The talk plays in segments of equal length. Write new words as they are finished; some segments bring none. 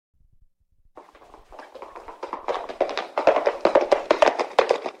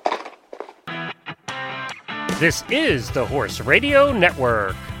This is the Horse Radio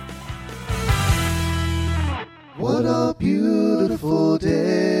Network. What a beautiful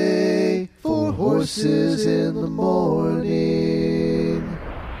day for horses in the morning.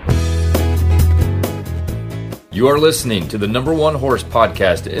 You are listening to the number one horse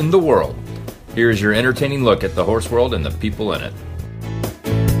podcast in the world. Here is your entertaining look at the horse world and the people in it.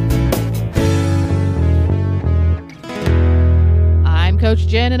 I'm Coach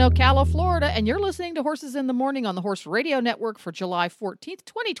Jen in Ocala, Florida, and you're listening to Horses in the Morning on the Horse Radio Network for July 14th,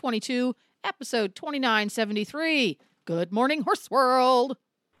 2022, episode 2973. Good morning, Horse World.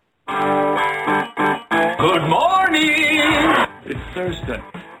 Good morning. It's Thursday.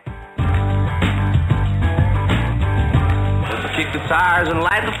 Let's kick the tires and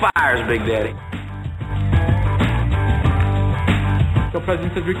light the fires, Big Daddy. Your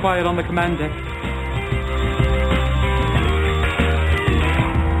presence is required on the command deck.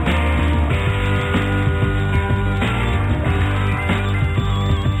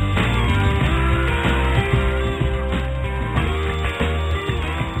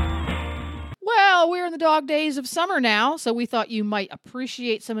 Well, we're in the dog days of summer now, so we thought you might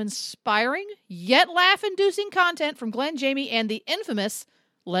appreciate some inspiring, yet laugh-inducing content from Glenn Jamie and the infamous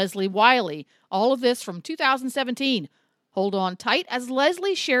Leslie Wylie. All of this from 2017. Hold on tight as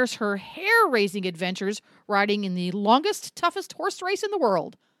Leslie shares her hair-raising adventures riding in the longest, toughest horse race in the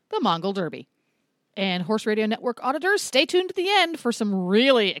world, the Mongol Derby. And Horse Radio Network auditors, stay tuned to the end for some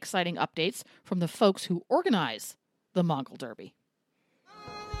really exciting updates from the folks who organize the Mongol Derby.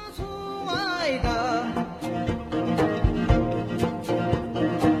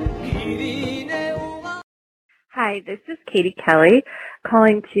 Hi, this is Katie Kelly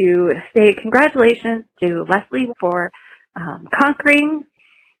calling to say congratulations to Leslie for conquering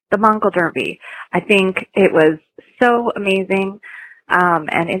the Mongol Derby. I think it was so amazing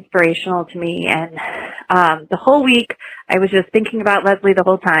and inspirational to me. And the whole week, I was just thinking about Leslie the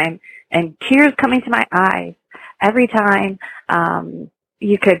whole time, and tears coming to my eyes every time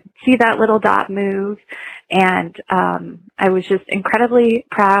you could see that little dot move. And I was just incredibly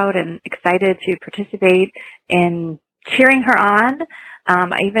proud and excited to participate in cheering her on.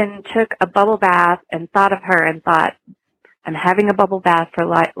 I even took a bubble bath and thought of her and thought, I'm having a bubble bath for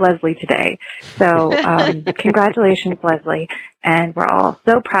Leslie today. So congratulations, Leslie. And we're all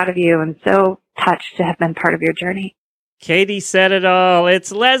so proud of you and so touched to have been part of your journey. Katie said it all.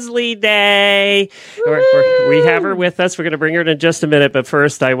 It's Leslie Day. We have her with us. We're going to bring her in just a minute. But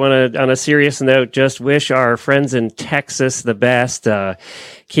first, I want to, on a serious note, just wish our friends in Texas the best.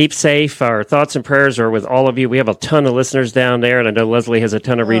 Keep safe. Our thoughts and prayers are with all of you. We have a ton of listeners down there, and I know Leslie has a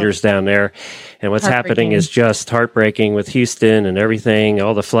ton of readers down there. And what's happening is just heartbreaking with Houston and everything,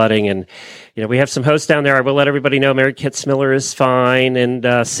 all the flooding. And, you know, we have some hosts down there. I will let everybody know Mary Kitzmiller is fine.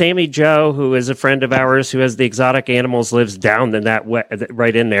 And Sammy Joe, who is a friend of ours who has the exotic animals, lives down in that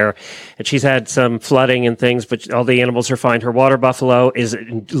right in there. And she's had some flooding and things, but all the animals are fine. Her water buffalo is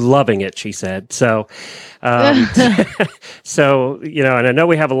loving it, she said. So, so, you know, and I know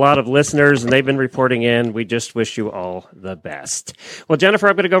we have a lot of listeners and they've been reporting in. We just wish you all the best. Well, Jennifer,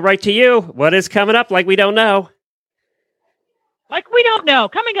 I'm going to go right to you. What is coming up like we don't know? Like we don't know.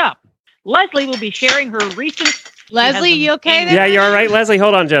 Coming up, Leslie will be sharing her recent... Leslie, you okay there? Yeah, you're all right, Leslie?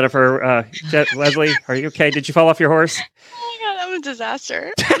 Hold on, Jennifer. Leslie, are you okay? Did you fall off your horse? Oh, my God, I'm a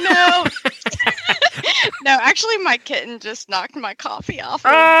disaster. No. No, actually, my kitten just knocked my coffee off.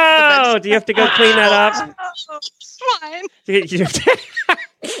 Oh, do you have to go clean that up? Oh, it's fine.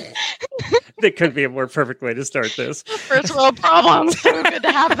 There couldn't be a more perfect way to start this. First world problems. So good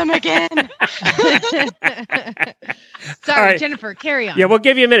to have them again. Sorry, right. Jennifer, carry on. Yeah, we'll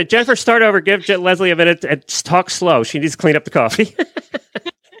give you a minute. Jennifer, start over. Give Leslie a minute and talk slow. She needs to clean up the coffee.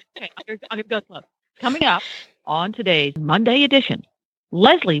 Okay, I'll go slow. Coming up on today's Monday edition,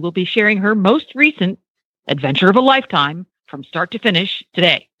 Leslie will be sharing her most recent adventure of a lifetime from start to finish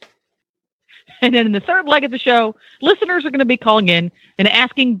today. And then in the third leg of the show, listeners are going to be calling in and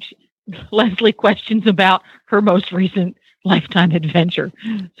asking Leslie questions about her most recent lifetime adventure.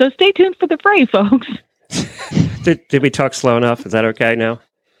 So stay tuned for the fray, folks. Did we talk slow enough? Is that okay now?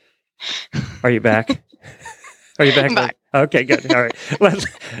 Are you back? Are you back? I'm back. Okay, good. All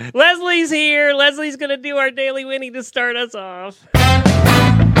right. Leslie's here. Leslie's going to do our daily Winnie to start us off.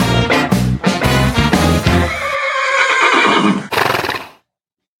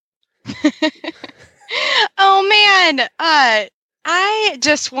 Oh, man. I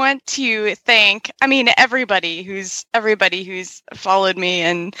just want to thank, everybody who's followed me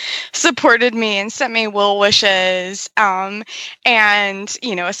and supported me and sent me well wishes. And,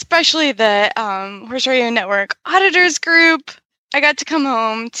 especially the Horse Radio Network auditors group. to come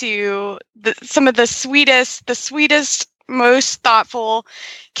home to some of the sweetest, most thoughtful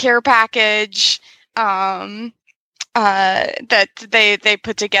care package that they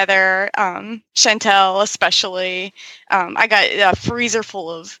put together. Chantel especially. I got a freezer full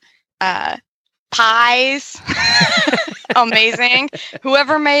of pies. Amazing.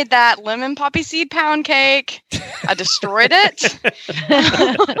 Whoever made that lemon poppy seed pound cake, I destroyed it.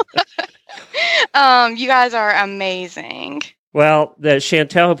 You guys are amazing. Well, the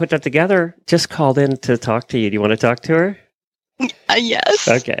Chantel who put that together just called in to talk to you. Do you want to talk to her? Yes.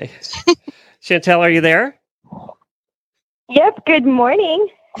 Okay. Chantel, are you there? Yep. Good morning.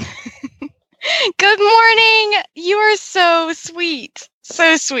 Good morning. You are so sweet.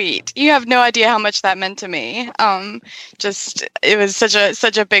 So sweet. You have no idea how much that meant to me. It was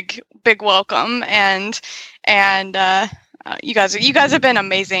such a big welcome, and you guys have been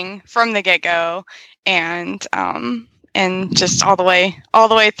amazing from the get-go, and just all the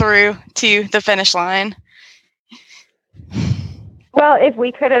way through to the finish line. Well, if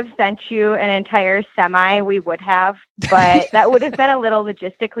we could have sent you an entire semi, we would have, but that would have been a little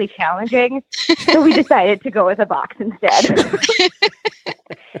logistically challenging. So we decided to go with a box instead.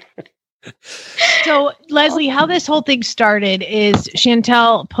 So, Leslie, how this whole thing started is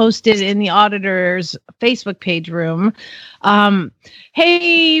Chantel posted in the auditor's Facebook page room,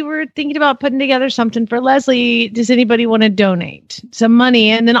 hey, we're thinking about putting together something for Leslie. Does anybody want to donate some money?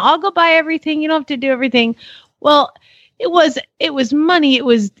 And then I'll go buy everything. You don't have to do everything. Well, it was money. It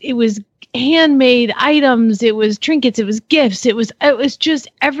was handmade items. It was trinkets. It was gifts. It was just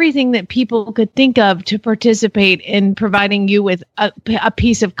everything that people could think of to participate in providing you with a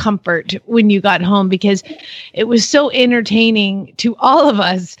piece of comfort when you got home, because it was so entertaining to all of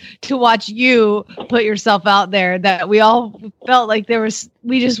us to watch you put yourself out there that we all felt like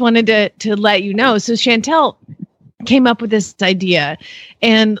we just wanted to let you know. So Chantel came up with this idea,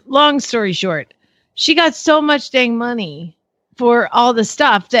 and long story short, she got so much dang money for all the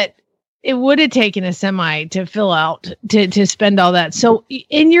stuff that it would have taken a semi to fill out to spend all that. So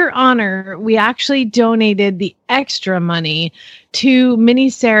in your honor, we actually donated the extra money to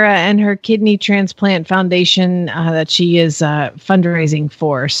Minnie Sarah and her kidney transplant foundation that she is fundraising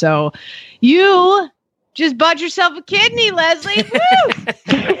for. So you just bought yourself a kidney, Leslie. Woo!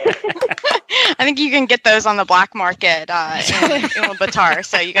 I think you can get those on the black market in Batar.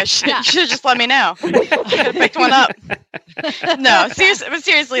 So you guys should just let me know. I could have picked one up. No,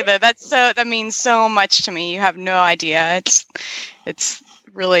 seriously though, that means so much to me. You have no idea. It's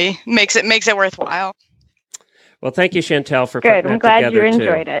really makes it worthwhile. Well, thank you, Chantel, for Good. putting that I'm glad together, you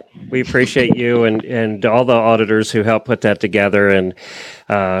enjoyed too. it. We appreciate you and all the auditors who helped put that together, and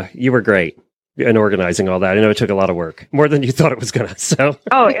you were great in organizing all that. I know it took a lot of work, more than you thought it was going to. So.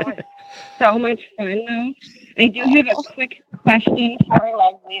 Oh, it was so much fun, though. I do have a quick question for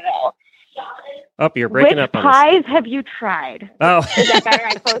Leslie, though. Oh, you're breaking Which up on pies us. have you tried? Oh. Is that better?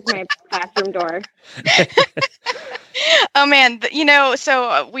 I closed my classroom door. Oh man,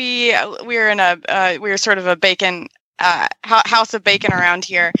 so we were sort of a bacon house of bacon around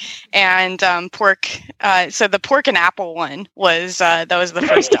here, and pork. So the pork and apple one was that was the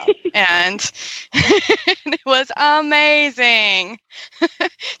first up, and it was amazing.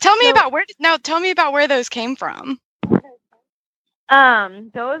 Tell me about where those came from.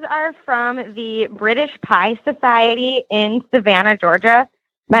 Those are from the British Pie Society in Savannah, Georgia.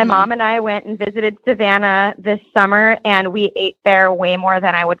 My mom and I went and visited Savannah this summer, and we ate there way more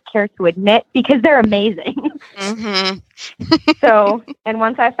than I would care to admit because they're amazing. Mm-hmm. So, and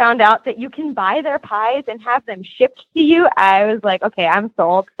once I found out that you can buy their pies and have them shipped to you, I was like, okay, I'm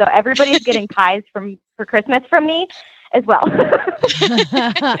sold. So everybody's getting pies for Christmas from me as well.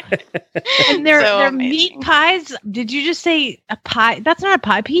 And they're meat pies. Did you just say a pie? That's not a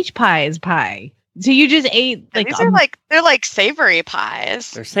pie. Peach pie is pie. So you just ate they're like savory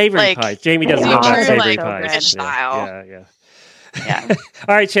pies. They're savory pies. Jamie doesn't know about savory pies. British style. Yeah.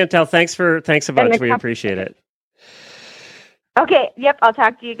 All right, Chantel. Thanks a bunch. We appreciate it. Okay. Yep. I'll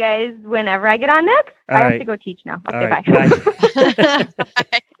talk to you guys whenever I get on next. I have to go teach now. Okay. Bye.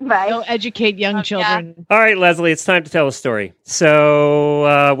 Bye. Go educate young children. Yeah. All right, Leslie, it's time to tell a story. So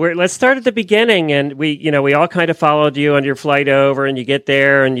let's start at the beginning. And we all kind of followed you on your flight over, and you get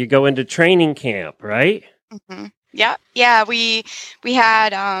there and you go into training camp, right? Mm-hmm. Yeah. We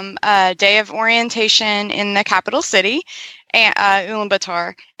had a day of orientation in the capital city,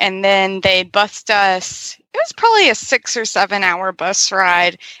 Ulaanbaatar, and then they bused us. It was probably a 6 or 7 hour bus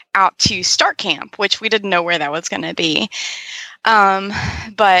ride out to start camp, which we didn't know where that was going to be. And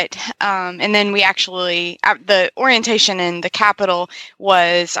then we actually, the orientation in the capital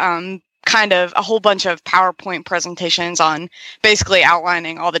was kind kind of a whole bunch of PowerPoint presentations on basically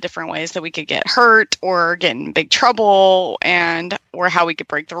outlining all the different ways that we could get hurt or get in big trouble, and or how we could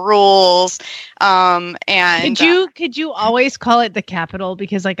break the rules. And could you always call it the Capitol?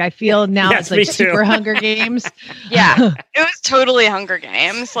 Because like I feel now Yes, it's like me too. super Hunger Games. Yeah, it was totally Hunger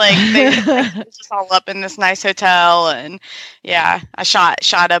Games. Like they were just all up in this nice hotel, and yeah, I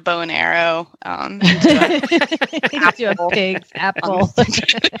shot a bow and arrow Into a pig's apple.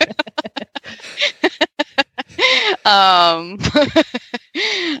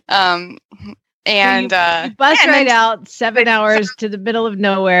 And you bust right out 7 hours to the middle of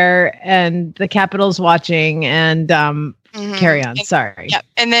nowhere, and the Capitol's watching, and carry on. Sorry. Yep.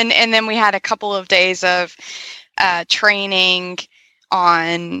 And then we had a couple of days of training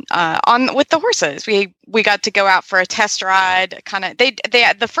on with the horses. We got to go out for a test ride. Kind of they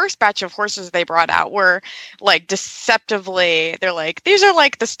the first batch of horses they brought out were like deceptively. They're like, these are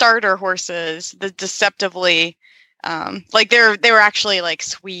like the starter horses. The deceptively. Like they were actually like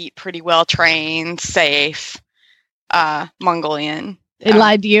sweet, pretty well trained, safe, Mongolian. It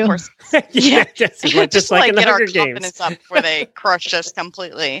lied to you. Yeah, just like in the get our Hunger Games. confidence up before they crushed us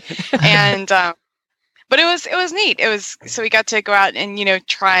completely. And but it was neat. It was, so we got to go out and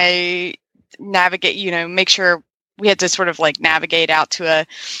try navigate. Make sure we had to sort of like navigate out to a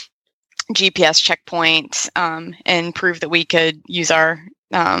GPS checkpoint and prove that we could use our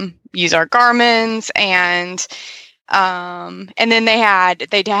Garmins, and then they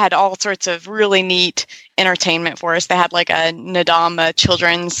had all sorts of really neat entertainment for us. They had like a Nadama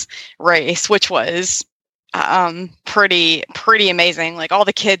children's race, which was pretty amazing. Like all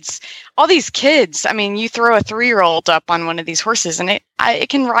these kids. I mean, you throw a 3-year-old up on one of these horses, and it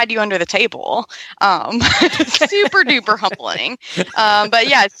can ride you under the table. Super duper humbling. But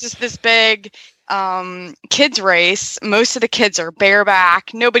yeah, it's just this big kids race. Most of the kids are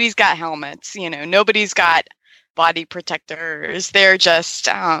bareback. Nobody's got helmets. Nobody's got body protectors. They're just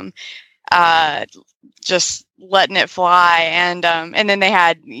letting it fly. And then they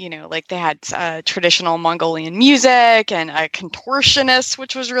had traditional Mongolian music and a contortionist,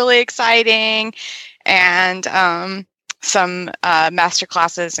 which was really exciting, and some master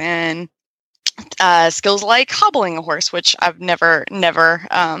classes in skills like hobbling a horse, which I've never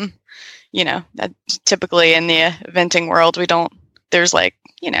typically in the eventing world, there's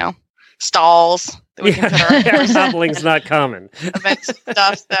stalls that we can put our hobbling's not common. Event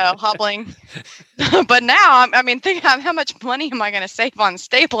stuff, so hobbling. But now, think how much money am I going to save on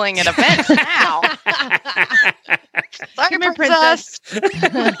stapling at events now? Sorry, princess.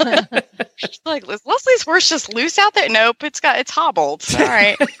 She's like, is Leslie's horse just loose out there? Nope, it's hobbled. All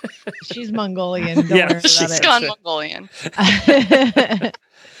right. She's Mongolian. Don't worry about she's it. gone Mongolian.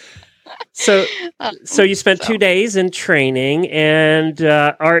 So you spent 2 days in training, and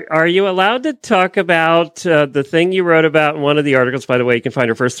are you allowed to talk about the thing you wrote about in one of the articles? By the way, you can find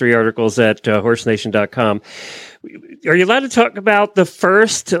our first 3 articles at horsenation.com. Are you allowed to talk about the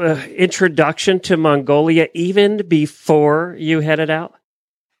first introduction to Mongolia even before you headed out?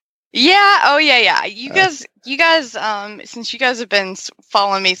 Yeah. Oh, yeah. You guys. Since you guys have been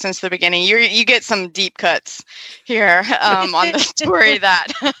following me since the beginning, you get some deep cuts here on the story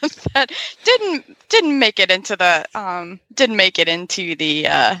that didn't make it into the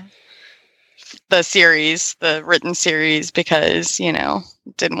series, the written series, because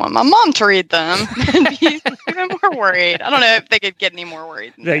didn't want my mom to read them and be even more worried. I don't know if they could get any more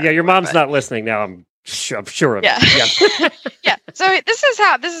worried. Yeah, your mom's not listening now. I'm sure of it. Yeah. Yeah. So this is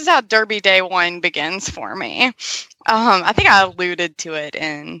how Derby Day 1 begins for me. I think I alluded to it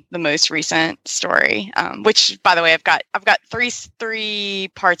in the most recent story, which, by the way, I've got three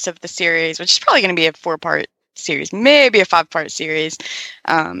parts of the series, which is probably going to be a 4-part series, maybe a 5-part series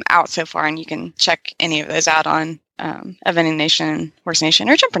out so far, and you can check any of those out on Eventing Nation, Horse Nation,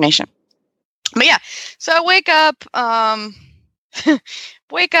 or Jumper Nation. But yeah, so I wake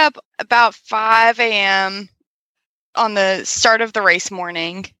up about 5 a.m. on the start of the race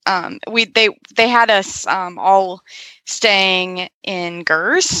morning. They had us all staying in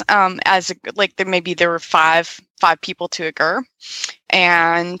gers there were five people to a ger,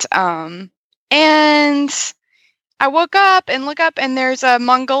 and I woke up and look up, and there's a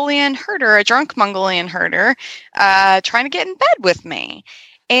drunk Mongolian herder trying to get in bed with me,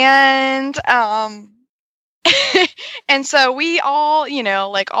 and and so we all,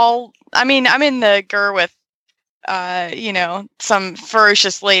 I'm in the ger with, some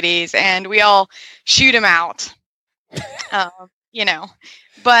ferocious ladies, and we all shoot him out, but,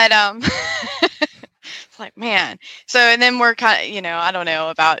 it's like, man. So, and then we're kind of, I don't know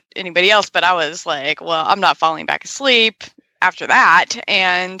about anybody else, but I was like, well, I'm not falling back asleep. after that,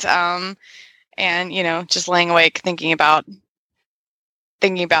 and just laying awake thinking about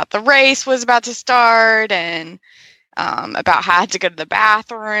the race was about to start, and about how I had to go to the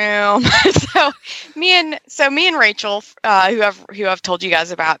bathroom. so me and Rachel, who I've told you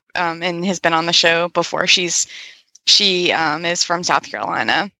guys about, and has been on the show before. She is from South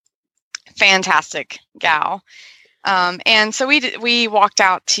Carolina. Fantastic gal. And so we walked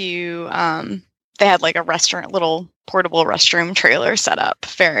out to, they had like a little portable restroom trailer set up.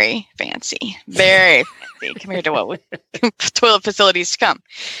 Very fancy compared to what toilet facilities to come.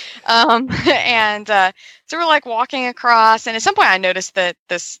 So we're like walking across, and at some point I noticed that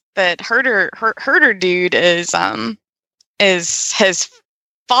that herder dude is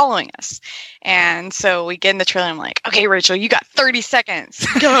following us. And so we get in the trailer and I'm like, okay, Rachel, you got 30 seconds.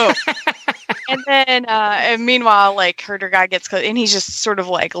 Go. And meanwhile, like, herder guy gets close, and he's just sort of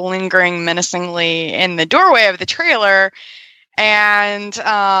like lingering menacingly in the doorway of the trailer. And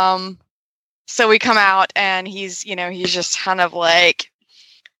so we come out, and he's just kind of like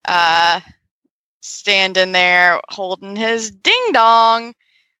standing there holding his ding dong,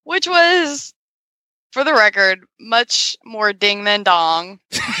 which was, for the record, much more ding than dong,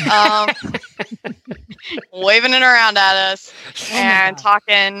 waving it around at us and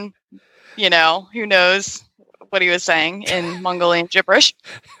talking, who knows what he was saying in Mongolian gibberish.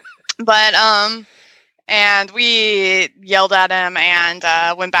 But, and we yelled at him and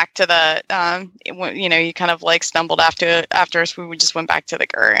went back to the, he kind of like stumbled after us. We just went back to the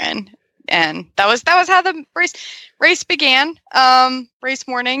GUR, and that was how the race began. Race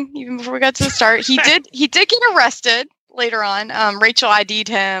morning, even before we got to the start. He did get arrested later on. Rachel ID'd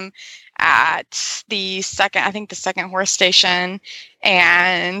him at the second horse station,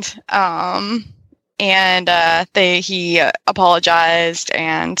 and he apologized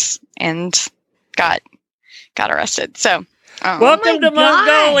and got arrested. So welcome to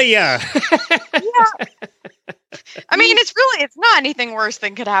Mongolia. Yeah. I mean, it's not anything worse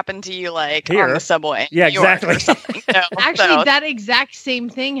than could happen to you, like, here on the subway. Yeah, exactly. Actually, that exact same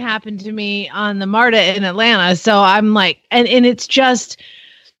thing happened to me on the MARTA in Atlanta. So I'm like, and it's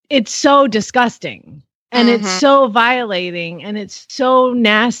so disgusting, and it's so violating, and it's so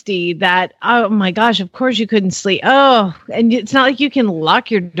nasty that, oh my gosh, of course you couldn't sleep. Oh, and it's not like you can lock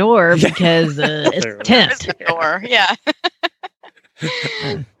your door because it's tense. Door, yeah.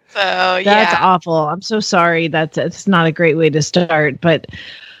 So that's awful. I'm so sorry. It's not a great way to start. But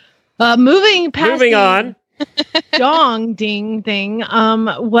moving on, dong ding thing.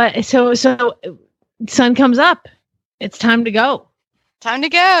 What? So sun comes up. It's time to go. Time to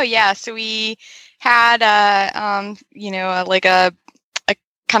go. Yeah. So we had a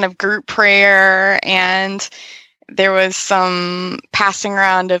kind of group prayer, and there was some passing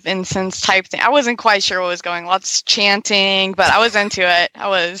around of incense type thing. I wasn't quite sure what was going on. Lots of chanting, but I was into it. I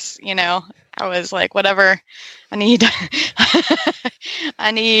was like, whatever I need.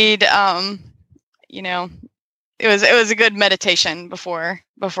 It was a good meditation before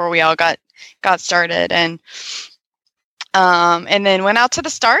we all got started, and then went out to the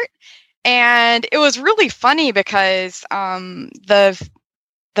start. And it was really funny because the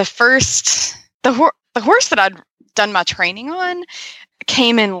horse that I'd done my training on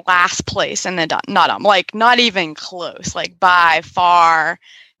came in last place in the Nodam, like not even close, like by far,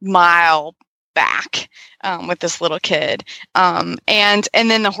 mile back, with this little kid. And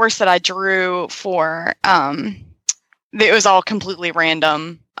then the horse that I drew for, it was all completely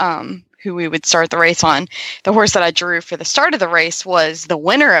random, who we would start the race on. The horse that I drew for the start of the race was the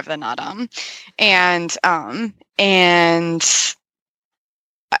winner of the Nodam, and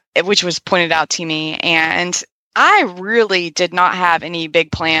which was pointed out to me. And I really did not have any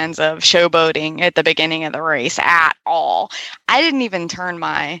big plans of showboating at the beginning of the race at all. I didn't even turn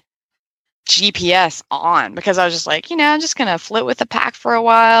my GPS on because I was just like, I'm just going to float with the pack for a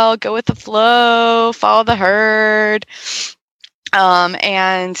while, go with the flow, follow the herd. And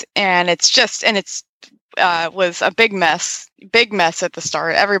it's was a big mess at the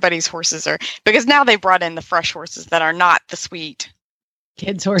start. Everybody's horses because now they brought in the fresh horses that are not the sweet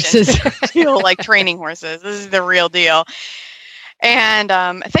kids horses, like training horses. This is the real deal. And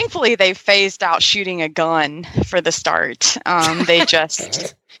thankfully they phased out shooting a gun for the start. They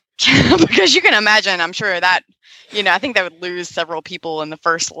just because you can imagine, I'm sure that I think they would lose several people in the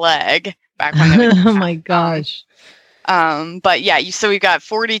first leg back when they would oh my gosh. But yeah, so we've got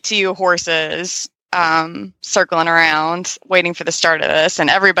 42 horses circling around waiting for the start of this, and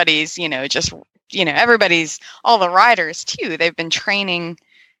everybody's everybody's, all the riders too, they've been training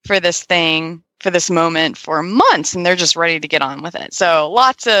for this moment for months, and they're just ready to get on with it. So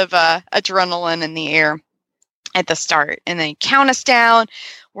lots of adrenaline in the air. at the start, and they count us down.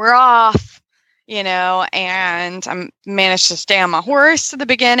 We're off, and I managed to stay on my horse at the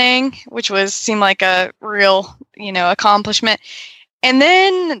beginning, which seemed like a real, accomplishment. And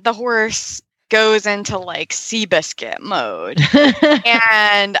then the horse goes into like Seabiscuit mode.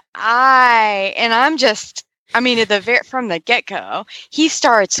 and I'm just, from the get-go, he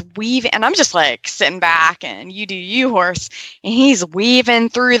starts weaving, and I'm just like sitting back, and you do you, horse, and he's weaving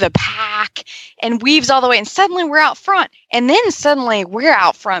through the pack and weaves all the way, and suddenly we're out front, and then suddenly we're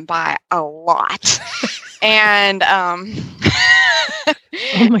out front by a lot. and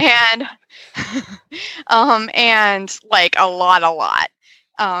and like a lot,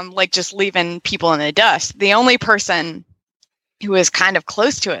 like just leaving people in the dust. The only person who was kind of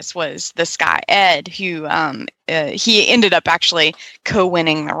close to us was this guy, Ed, who he ended up actually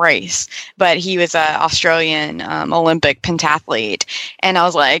co-winning the race, but he was an Australian Olympic pentathlete. And I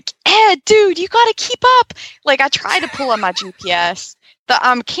was like, Ed, dude, you got to keep up. Like, I tried to pull up my GPS.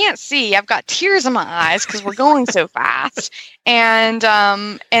 Can't see. I've got tears in my eyes because we're going so fast. And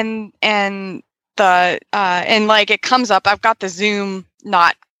like it comes up, I've got the zoom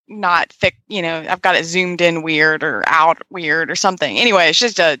not thick, I've got it zoomed in weird or out weird or something. Anyway, it's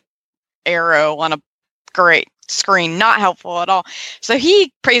just a arrow on a great screen, not helpful at all. So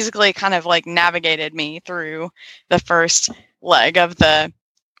he basically kind of like navigated me through the first leg of the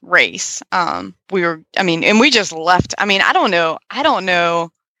race. And we just left. I don't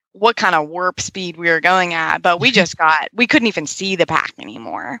know what kind of warp speed we were going at, but we couldn't even see the pack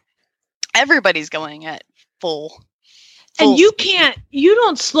anymore. Everybody's going at full. And you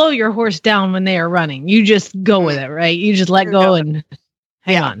don't slow your horse down when they are running. You just go with it, right? You just let go and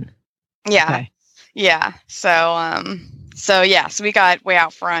hang on. Yeah. Okay. Yeah. So we got way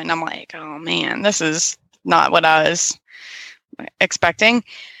out front, and I'm like, oh man, this is not what I was expecting.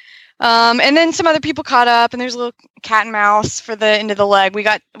 And then some other people caught up, and there's a little cat and mouse for the end of the leg. We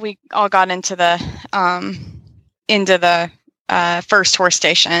all got into the first horse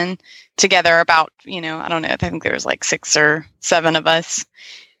station together, about, I don't know, I think there was like 6 or 7 of us.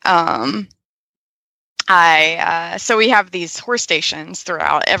 So we have these horse stations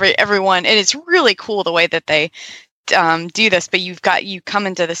throughout everyone, and it's really cool the way that they do this. But you come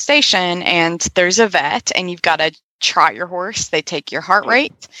into the station, and there's a vet, and you've got to trot your horse. They take your heart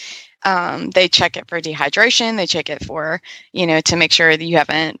rate. They check it for dehydration. They check it for, to make sure that you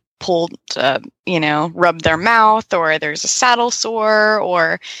haven't pulled, rubbed their mouth, or there's a saddle sore,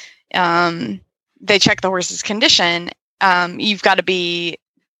 or they check the horse's condition. You've got to be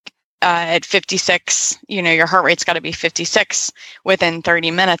at 56, your heart rate's got to be 56 within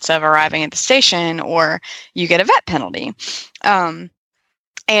 30 minutes of arriving at the station, or you get a vet penalty.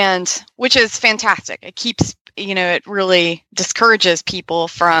 And which is fantastic. It keeps, it really discourages people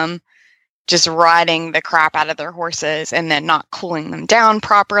from just riding the crap out of their horses and then not cooling them down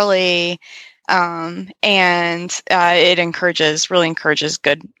properly. And it really encourages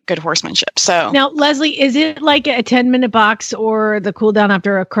good horsemanship. So now, Leslie, is it like a 10-minute box or the cool down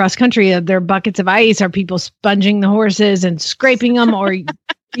after a cross country? Are there buckets of ice? Are people sponging the horses and scraping them? Or you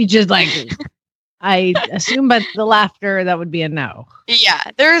just like, I assume by the laughter, that would be a no. Yeah,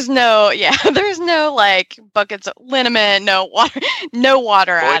 there's no like buckets of liniment, no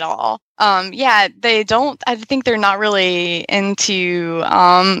water at all. They don't, I think they're not really into,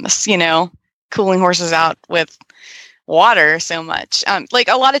 cooling horses out with water so much. Like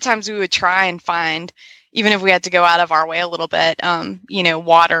a lot of times we would try and find, even if we had to go out of our way a little bit,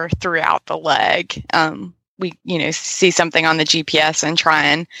 water throughout the leg. We, see something on the GPS and try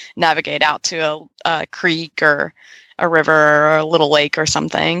and navigate out to a creek or a river or a little lake or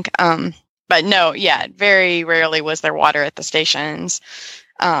something. But no, very rarely was there water at the stations.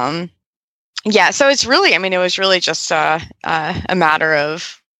 So it's really, it was really just a matter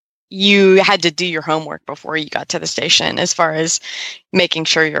of, you had to do your homework before you got to the station as far as making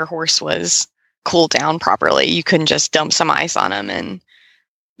sure your horse was cooled down properly. You couldn't just dump some ice on him and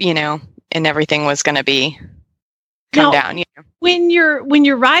everything was going to come down. When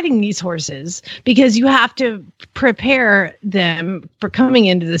you're riding these horses, because you have to prepare them for coming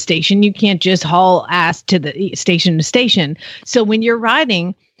into the station, you can't just haul ass to the station to station. So when you're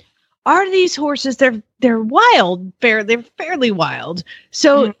riding, are these horses, they're wild, they're fairly wild.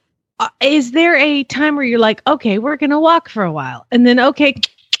 So is there a time where you're like, okay, we're going to walk for a while and then, okay,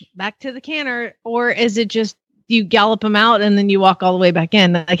 back to the canter? Or is it just you gallop them out and then you walk all the way back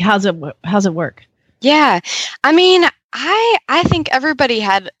in? Like, how's it work? Yeah. I think everybody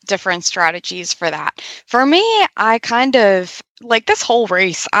had different strategies for that. For me, I kind of, like this whole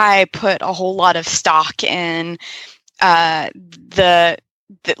race, I put a whole lot of stock in the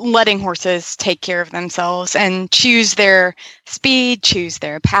letting horses take care of themselves and choose their speed, choose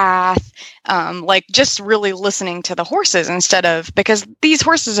their path, like just really listening to the horses instead of, because these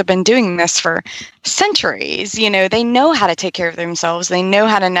horses have been doing this for centuries. You know, they know how to take care of themselves. They know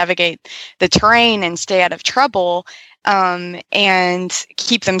how to navigate the terrain and stay out of trouble, and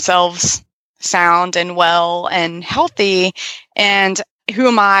keep themselves sound and well and healthy. And who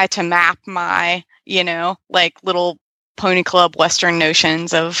am I to map my, you know, like little pony club Western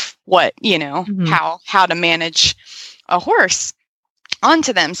notions of what, you know, how to manage a horse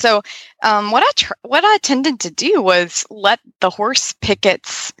onto them. So what I tended to do was let the horse pick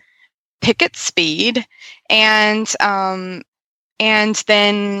its speed, and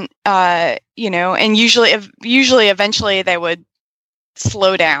then you know, and usually eventually they would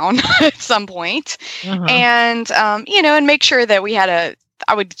slow down at some point, and you know, and make sure that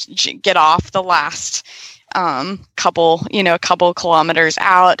I would get off the last couple kilometers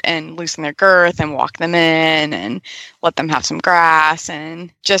out and loosen their girth and walk them in and let them have some grass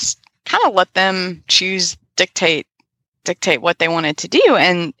and just kind of let them dictate what they wanted to do.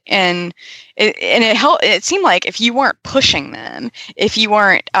 And it helped. It seemed like if you weren't pushing them, if you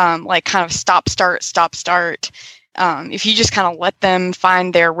weren't like kind of stop start, if you just kind of let them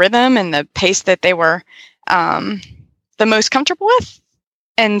find their rhythm and the pace that they were the most comfortable with,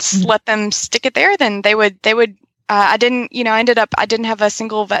 and let them stick it there, then they would, I didn't have a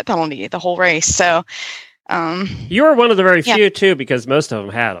single vet penalty the whole race. So, you were one of the very few too, because most of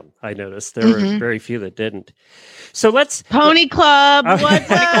them had them. I noticed there were very few that didn't. So let's Pony Club. What's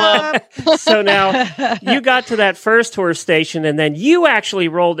up? So now you got to that first horse station, and then you actually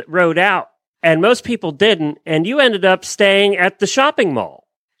rode out, and most people didn't, and you ended up staying at the shopping mall,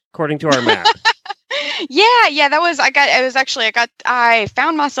 according to our map. Yeah, I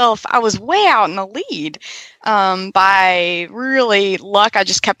found myself, I was way out in the lead. By really luck, I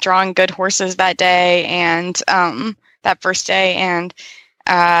just kept drawing good horses that day, and that first day, and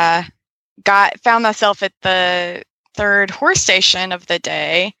found myself at the third horse station of the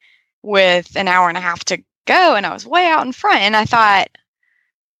day with an hour and a half to go, and I was way out in front, and I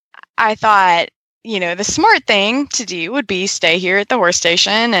thought, you know, the smart thing to do would be stay here at the horse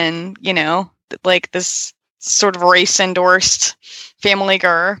station, and, you know, like this sort of race endorsed family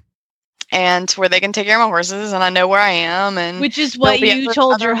gur, and where they can take care of my horses, and I know where I am, and which is what you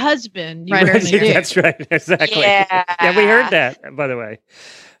told your husband. You were do. That's right, exactly. Yeah, we heard that, by the way.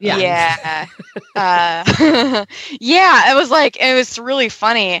 Yeah. Yeah, it was really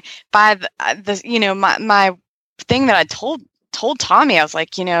funny. By the you know, my thing that I told Tommy, I was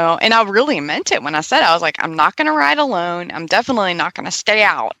like, you know, and I really meant it when I said it. I was like, I'm not going to ride alone. I'm definitely not going to stay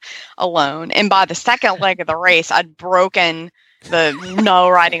out alone. And by the second leg of the race, I'd broken the no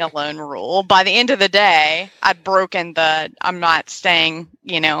riding alone rule. By the end of the day, I'd broken the I'm not staying,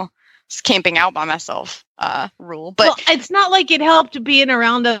 you know, camping out by myself rule. But it's not like it helped being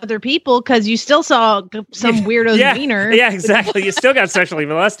around other people, because you still saw some weirdo's wiener. Yeah, exactly. You still got sexually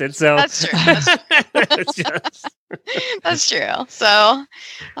molested. So that's true. That's true. So,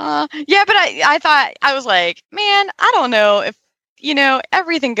 yeah, but I thought, I was like, man, I don't know if, you know,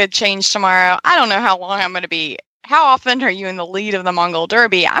 everything could change tomorrow. I don't know how long I'm going to be. How often are you in the lead of the Mongol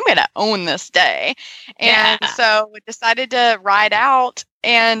Derby? I'm going to own this day. And so we decided to ride out.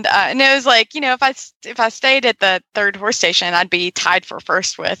 And it was like, you know, if I stayed at the third horse station, I'd be tied for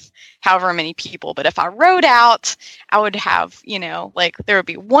first with however many people. But if I rode out, I would have, you know, like there would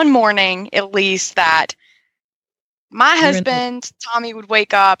be one morning at least that my husband, Tommy, would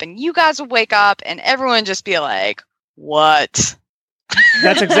wake up, and you guys would wake up, and everyone would just be like, what?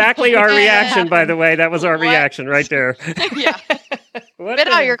 That's exactly our reaction, by the way. That was our reaction right there. Yeah. Spit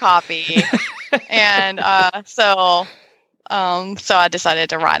out your coffee. And so I decided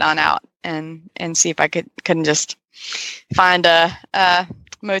to ride on out and see if I couldn't just find a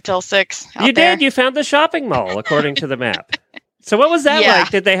Motel 6 out You there. did. You found the shopping mall, according to the map. So what was that like?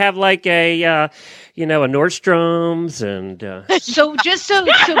 Did they have like a Nordstrom's and? So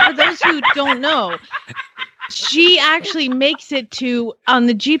for those who don't know, she actually makes it to, on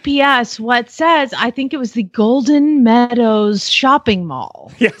the GPS, what says, I think it was the Golden Meadows shopping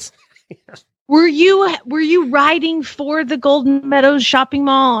mall. Yes. Were you riding for the Golden Meadows shopping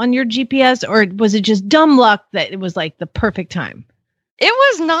mall on your GPS, or was it just dumb luck that it was like the perfect time? It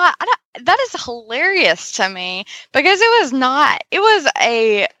was not. That is hilarious to me, because it was not. It was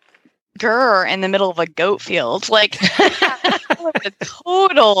a gur in the middle of a goat field. Like a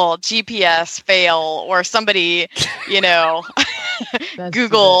total GPS fail, or somebody, you know,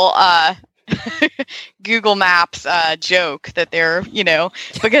 Google Maps joke that they're, you know,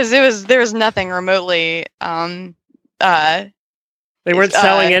 because there was nothing remotely They weren't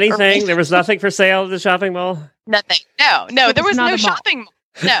selling anything? There was nothing for sale at the shopping mall? Nothing. No, there was no shopping mall.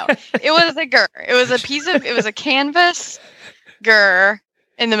 No, it was a gur. It was a canvas gur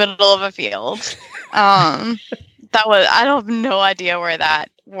in the middle of a field. I have no idea why that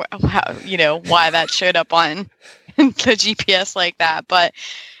showed up on the GPS like that, but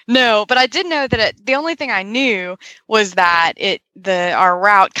I did know that the only thing I knew was that our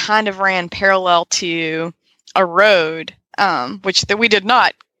route kind of ran parallel to a road, which we did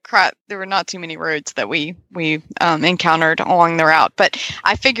not. There were not too many roads that we encountered along the route, but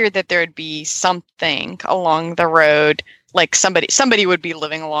I figured that there would be something along the road, like somebody would be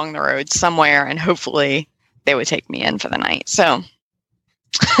living along the road somewhere, and hopefully they would take me in for the night. So.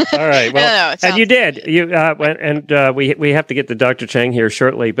 All right. Well, and you did. You went, and we have to get to Dr. Chang here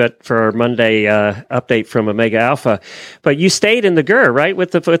shortly, but for our Monday update from Omega Alpha. But you stayed in the GUR, right,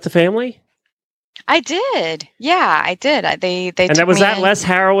 with the family? I did. Yeah, I did. They and took was me that in. less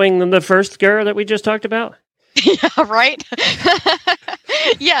harrowing than the first GUR that we just talked about? Yeah. Right.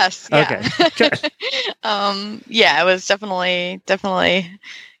 Yes. Yeah. Okay. Yeah. It was definitely.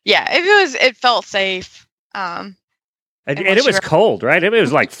 Yeah. It felt safe. And it was cold, right? It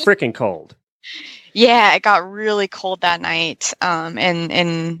was like freaking cold. Yeah, it got really cold that night,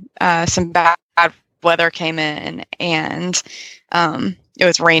 and some bad weather came in, and it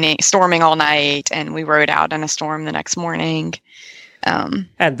was storming all night, and we rode out in a storm the next morning. And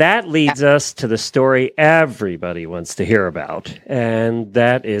that leads us to the story everybody wants to hear about. And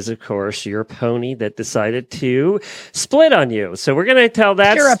that is, of course, your pony that decided to split on you. So we're going to tell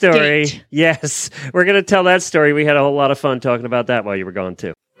that story. Update. Yes, we're going to tell that story. We had a whole lot of fun talking about that while you were gone,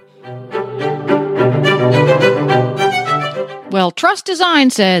 too. Well, Trust Design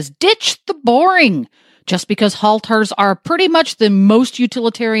says, ditch the boring. Just because halters are pretty much the most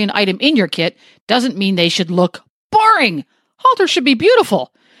utilitarian item in your kit doesn't mean they should look boring. Halters should be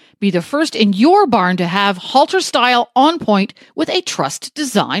beautiful. Be the first in your barn to have halter style on point with a Trust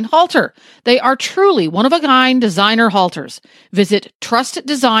Design halter. They are truly one-of-a-kind designer halters. Visit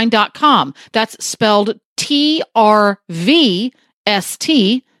trustdesign.com. That's spelled TRVST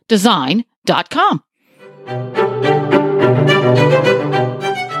design.com.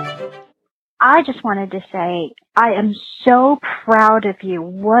 I just wanted to say, I am so proud of you.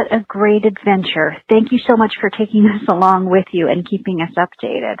 What a great adventure. Thank you so much for taking us along with you and keeping us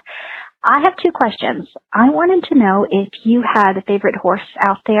updated. I have two questions. I wanted to know if you had a favorite horse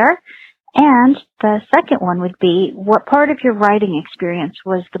out there. And the second one would be, what part of your riding experience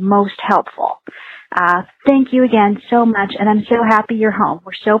was the most helpful? Thank you again so much, and I'm so happy you're home.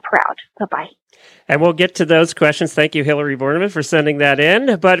 We're so proud. Bye-bye. And we'll get to those questions. Thank you, Hillary Borneman, for sending that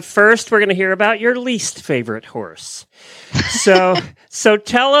in. But first, we're going to hear about your least favorite horse. So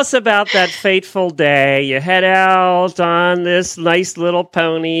tell us about that fateful day. You head out on this nice little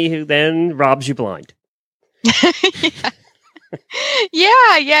pony who then robs you blind.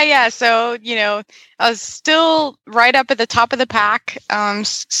 Yeah. So, I was still right up at the top of the pack,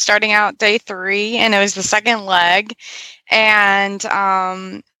 starting out day 3, and it was the second leg. And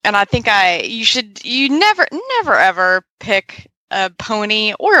I think you never ever pick a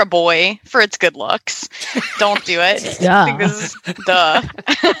pony or a boy for its good looks. Don't do it. I think this is duh.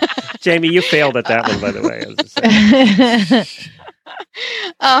 Jamie, you failed at that one, by the way.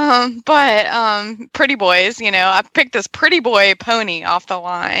 But pretty boys, I picked this pretty boy pony off the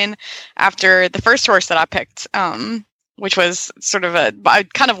line after the first horse that I picked, which was I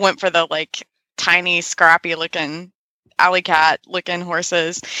kind of went for the like tiny, scrappy looking alley cat looking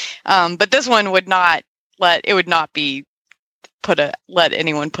horses. But this one would not let anyone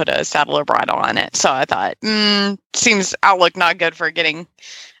put a saddle or bridle on it. So I thought, seems outlook not good for getting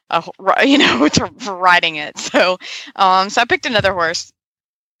for riding it. So I picked another horse.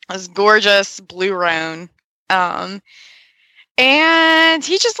 It was gorgeous blue roan. And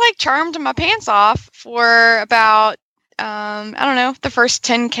he just like charmed my pants off for about, I don't know, the first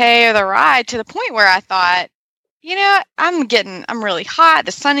 10K of the ride, to the point where I thought, I'm really hot.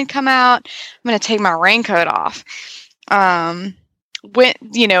 The sun had come out. I'm going to take my raincoat off.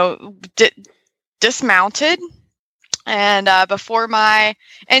 Dismounted. And before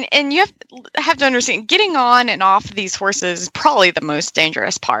and you have to understand, getting on and off these horses is probably the most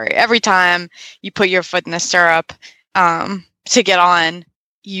dangerous part. Every time you put your foot in the stirrup to get on,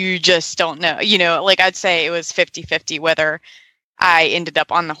 you just don't know. Like I'd say it was 50-50 whether I ended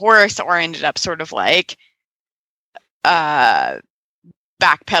up on the horse or I ended up sort of like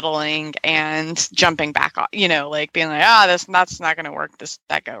backpedaling and jumping back off, like being like, that's not going to work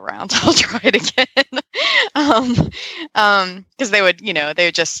that go around. I'll try it again. Because they would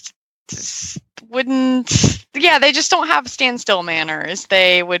just wouldn't, yeah, they just don't have standstill manners.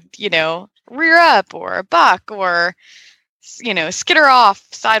 They would, rear up or buck or, skitter off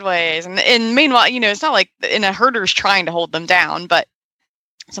sideways. And meanwhile, it's not like in a herder's trying to hold them down, but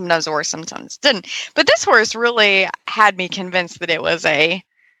sometimes it worked, sometimes it didn't. But this horse really had me convinced that it was a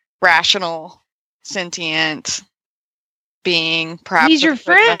rational, sentient being. Perhaps he's your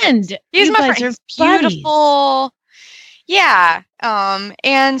friend. He's you my guys friend. He's are beautiful. Yeah.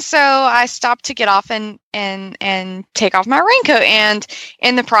 And so I stopped to get off and take off my raincoat, and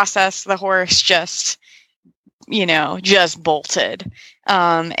in the process, the horse just bolted.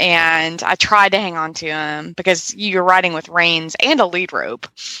 And I tried to hang on to him because you're riding with reins and a lead rope,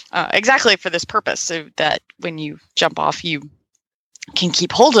 exactly for this purpose, so that when you jump off, you can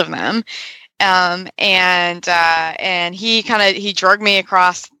keep hold of them. And he dragged me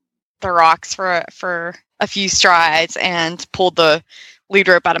across the rocks for a few strides and pulled the lead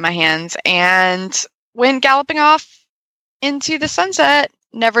rope out of my hands and went galloping off into the sunset,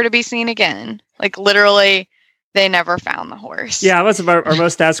 never to be seen again. Like, literally, they never found the horse. Yeah, that was our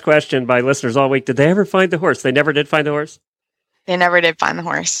most asked question by listeners all week. Did they ever find the horse? They never did find the horse? They never did find the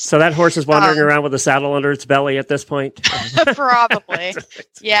horse. So that horse is wandering around with a saddle under its belly at this point? Probably.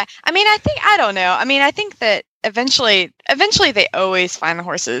 Yeah. I don't know. I think that eventually they always find the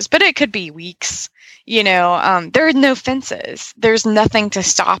horses, but it could be weeks. There are no fences. There's nothing to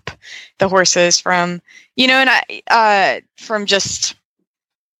stop the horses from, from just,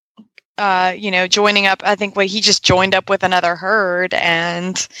 joining up. I think he just joined up with another herd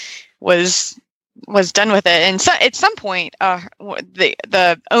and was done with it. And so at some point,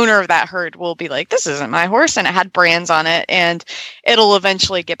 the owner of that herd will be like, "This isn't my horse," and it had brands on it, and it'll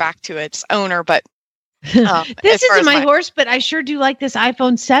eventually get back to its owner. But this isn't my horse, but I sure do like this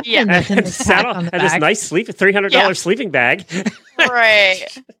iPhone 7. Yeah. That's in the saddle on the and this back. nice $300 sleeping bag. Right.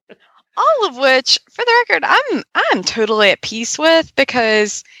 All of which, for the record, I'm totally at peace with,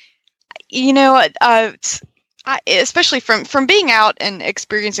 because especially from being out and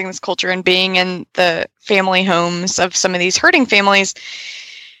experiencing this culture and being in the family homes of some of these herding families,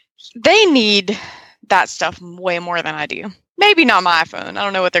 they need that stuff way more than I do. Maybe not my iPhone. I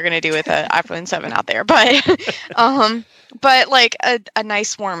don't know what they're going to do with an iPhone 7 out there, but like a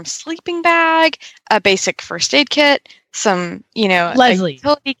nice warm sleeping bag, a basic first aid kit, some, Leslie, a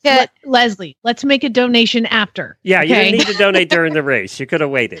utility kit. Leslie, let's make a donation after. Yeah, you okay? didn't need to donate during the race. You could have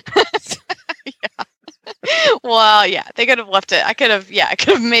waited. Yeah. Well, yeah, they could have left it. I could have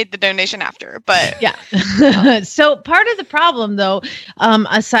made the donation after, but yeah. So part of the problem, though,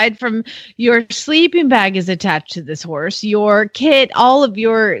 aside from your sleeping bag is attached to this horse, your kit, all of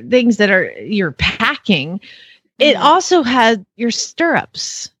your things that you're packing, it also had your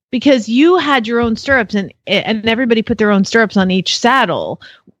stirrups, because you had your own stirrups, and everybody put their own stirrups on each saddle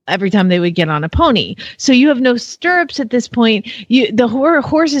every time they would get on a pony. So you have no stirrups at this point. The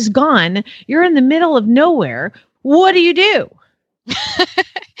horse is gone. You're in the middle of nowhere. What do you do?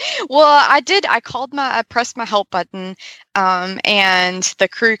 Well, I pressed my help button, and the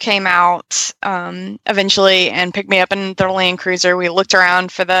crew came out eventually and picked me up in their Land Cruiser. We looked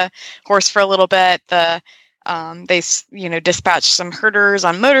around for the horse for a little bit. They dispatched some herders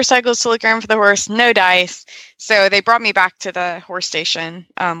on motorcycles to look around for the horse. No dice. So they brought me back to the horse station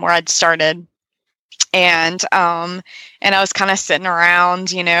where I'd started, and I was kind of sitting around,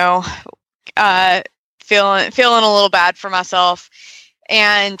 feeling a little bad for myself,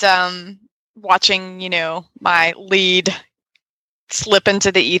 and watching, my lead slip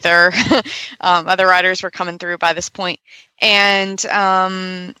into the ether. Other riders were coming through by this point. And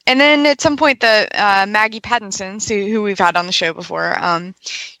then at some point, the Maggie Pattinson, who we've had on the show before,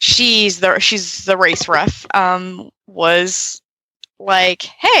 she's the race ref, was like,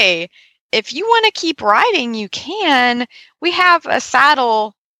 "Hey, if you want to keep riding, you can. We have a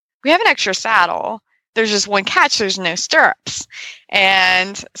saddle. We have an extra saddle. There's just one catch. There's no stirrups."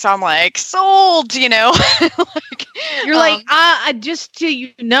 And so I'm like, sold, You're like, just so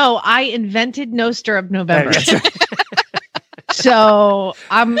you know, I invented No Stirrup November. So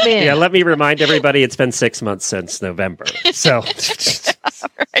I'm in. Yeah, let me remind everybody, it's been 6 months since November. So,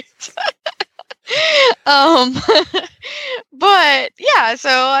 right. But yeah, so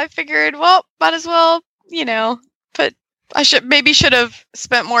I figured, well, might as well, I should have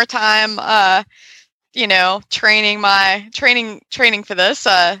spent more time, training for this,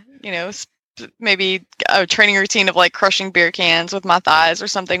 maybe a training routine of like crushing beer cans with my thighs or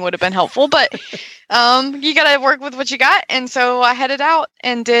something would have been helpful, but you got to work with what you got. And so I headed out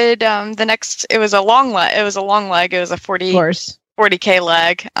and did it was a long leg. It was a 40 40K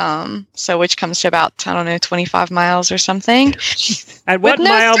leg. So which comes to about, I don't know, 25 miles or something. At what With no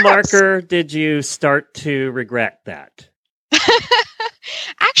mile stirrups. marker did you start to regret that?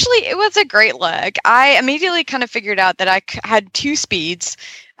 Actually, it was a great leg. I immediately kind of figured out that I had two speeds: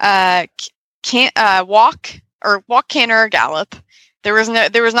 walk, canter, or gallop. There was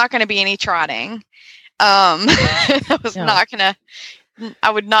not going to be any trotting. I was not gonna. I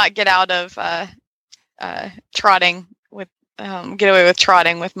would not get out of trotting with get away with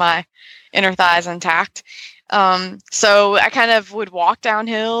trotting with my inner thighs intact. So I kind of would walk down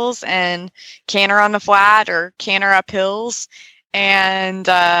hills and canter on the flat or canter up hills. And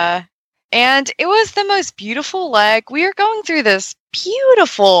it was the most beautiful leg. We are going through this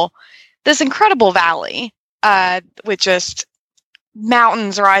incredible valley, with just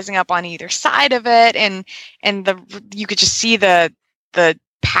mountains rising up on either side of it. And you could just see the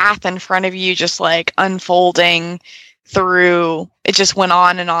path in front of you just like unfolding through. It just went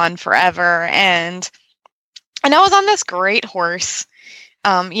on and on forever. And I was on this great horse.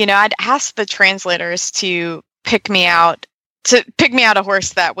 I'd asked the translators to pick me out a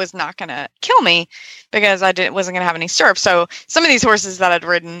horse that was not going to kill me because wasn't going to have any stirrups. So some of these horses that I'd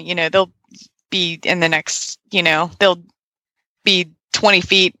ridden, they'll be in the next, they'll be 20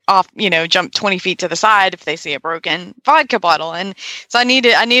 feet off, jump 20 feet to the side if they see a broken vodka bottle. And so I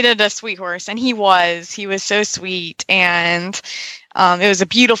needed a sweet horse, and he was so sweet. And it was a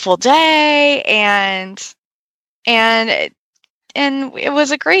beautiful day, and it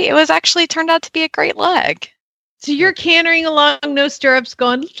was actually turned out to be a great leg. So you're cantering along, no stirrups,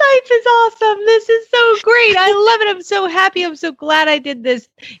 going, life is awesome. This is so great. I love it. I'm so happy. I'm so glad I did this,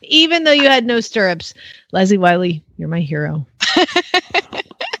 even though you had no stirrups. Leslie Wylie, you're my hero.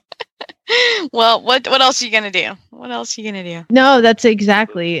 Well, what else are you going to do? What else are you going to do? No, that's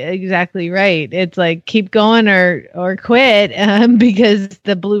exactly right. It's like keep going or quit, because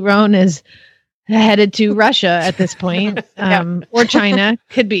the Blue Roan is headed to Russia at this point, or China.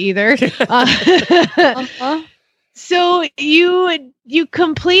 Could be either. So you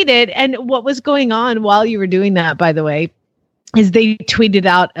completed, and what was going on while you were doing that, by the way, is they tweeted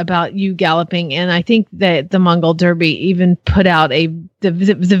out about you galloping, and I think that the Mongol Derby even put out the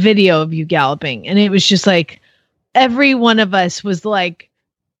video of you galloping, and it was just like every one of us was like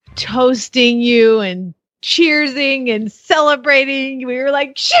toasting you and cheersing and celebrating. We were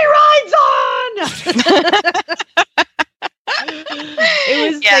like, she rides on.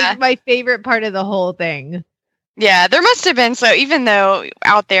 It was like my favorite part of the whole thing. Yeah, there must have been. So even though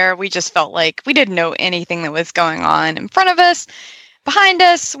out there we just felt like we didn't know anything that was going on in front of us, behind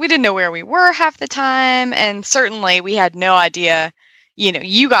us, we didn't know where we were half the time. And certainly we had no idea,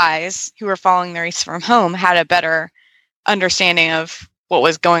 you guys who were following the race from home had a better understanding of what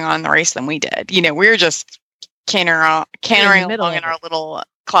was going on in the race than we did. We were just cantering along in our little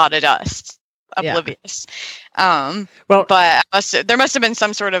cloud of dust, oblivious. But there must have been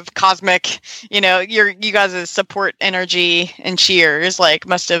some sort of cosmic, you guys' support energy and cheers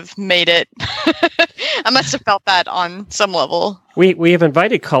must have made it. I must have felt that on some level. We have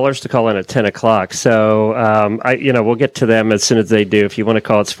invited callers to call in at 10 o'clock. So, we'll get to them as soon as they do. If you want to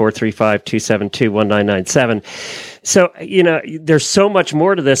call, it's 435-272-1997. So, there's so much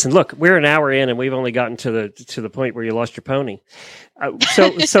more to this. And look, we're an hour in and we've only gotten to the point where you lost your pony.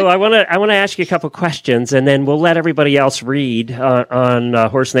 So I want to ask you a couple questions, and then we'll let everybody else read on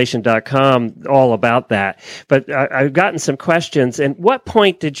horsenation.com all about that. But I've gotten some questions. And what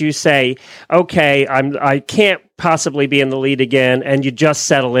point did you say, okay, I can't possibly be in the lead again, and you just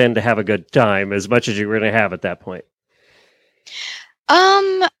settle in to have a good time as much as you were going to have at that point?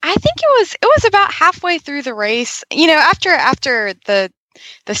 I think it was about halfway through the race. After the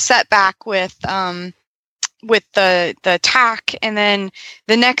setback with the attack, and then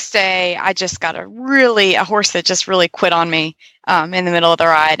the next day I just got a horse that just really quit on me in the middle of the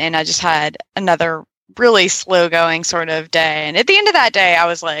ride, and I just had another really slow going sort of day. And at the end of that day I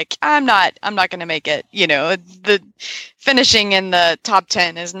was like, I'm not going to make it. The finishing in the top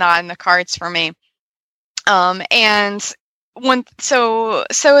 10 is not in the cards for me. So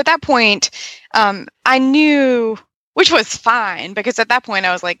at that point, I knew, which was fine, because at that point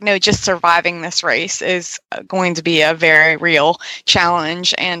I was like, no, just surviving this race is going to be a very real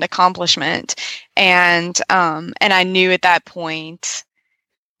challenge and accomplishment. And I knew at that point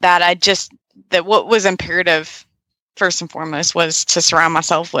that that what was imperative first and foremost was to surround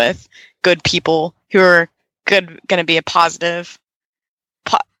myself with good people who are going to be a positive,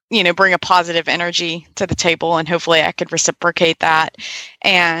 bring a positive energy to the table, and hopefully I could reciprocate that.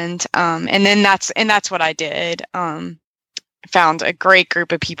 And then that's what I did. Found a great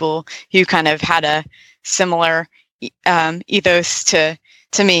group of people who kind of had a similar, ethos to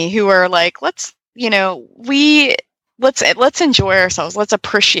me, who are like, let's enjoy ourselves. Let's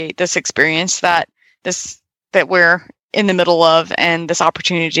appreciate this experience that we're in the middle of, and this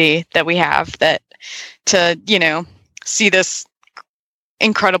opportunity that we have to see this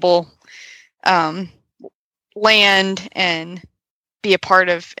incredible land and be a part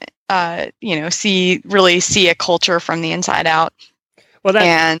of, see a culture from the inside out. Well,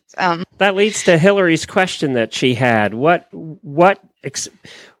 that leads to Hillary's question that she had. What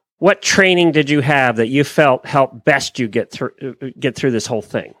training did you have that you felt helped best you get through this whole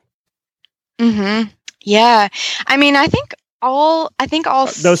thing? Mm-hmm. Yeah, I mean, I think all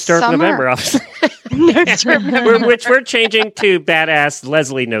No Stirrup November, obviously. No Stirrup November. Which we're changing to badass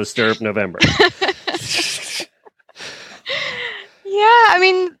Leslie No Stirrup November. Yeah, I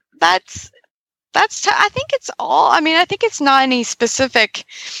mean, I think it's all. I mean, I think it's not any specific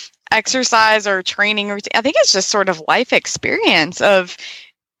exercise or training routine. I think it's just sort of life experience of.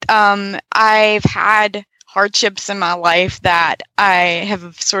 I've had hardships in my life that I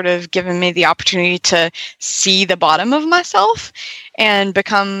have sort of given me the opportunity to see the bottom of myself and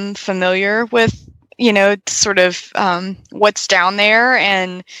become familiar with, sort of what's down there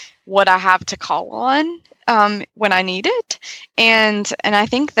and what I have to call on when I need it. And I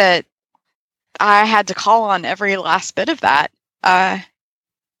think that I had to call on every last bit of that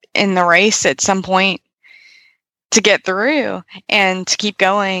in the race at some point to get through and to keep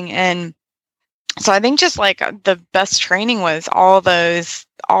going. And so I think just like the best training was all the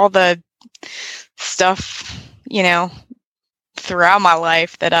stuff, throughout my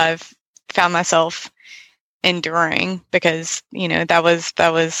life that I've found myself enduring, because, that was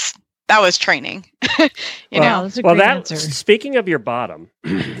training. Speaking of your bottom,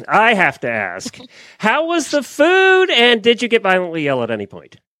 I have to ask, how was the food, and did you get violently ill at any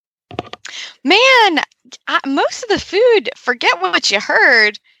point? Man, most of the food, forget what you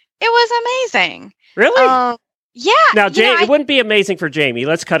heard. It was amazing. Really? Yeah. Now, it wouldn't be amazing for Jamie.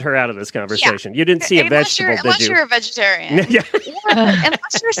 Let's cut her out of this conversation. Yeah. You didn't see a vegetable, did you? Unless you're a vegetarian. Yeah.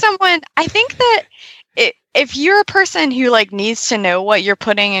 Unless you're someone, I think that if you're a person who like needs to know what you're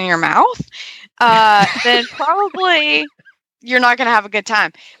putting in your mouth, then probably you're not going to have a good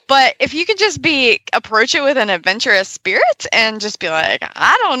time. But if you could just approach it with an adventurous spirit and just be like,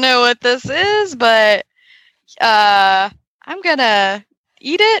 I don't know what this is, but I'm going to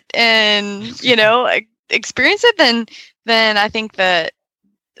eat it and, experience it, then I think that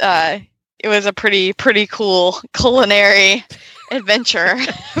it was a pretty cool culinary adventure.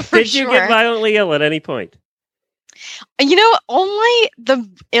 Did you get violently ill at any point? Only the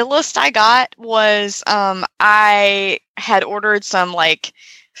illest I got was I had ordered some like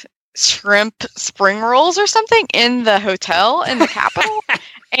shrimp spring rolls or something in the hotel in the capital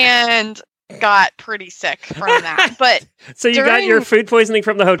and got pretty sick from that. But so you got your food poisoning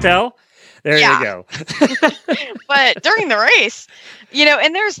from the hotel? There you go. But during the race,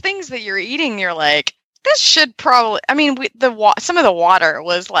 and there's things that you're eating, you're like, this should probably, I mean, some of the water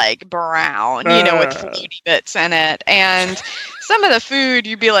was like brown, with floaty bits in it. And some of the food,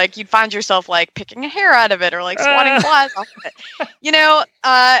 you'd find yourself like picking a hair out of it or like swatting flies off of it,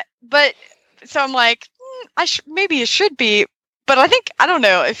 but so I'm like, maybe it should be, but I don't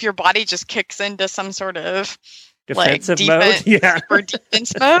know if your body just kicks into some sort of defensive mode, or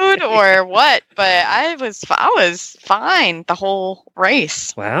defense mode or what, but I was fine the whole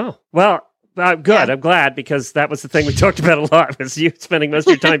race. Wow. Well, good. Yeah. I'm glad, because that was the thing we talked about a lot, was you spending most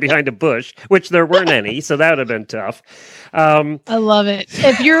of your time behind a bush, which there weren't any, so that would have been tough. I love it.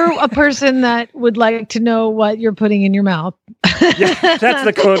 If you're a person that would like to know what you're putting in your mouth. Yeah, that's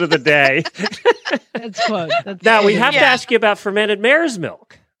the quote of the day. That's quote. Now, we have to ask you about fermented mare's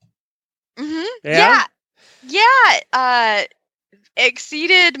milk. Mm-hmm. Yeah.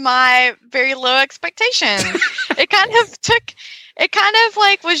 Exceeded my very low expectations. It kind of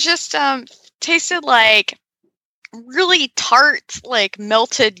was just tasted like really tart, like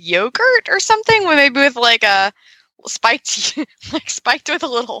melted yogurt or something, maybe with like a spiked with a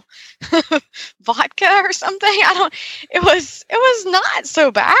little vodka or something. It was not so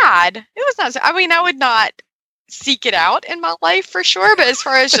bad. It was not I mean, I would not seek it out in my life for sure, but as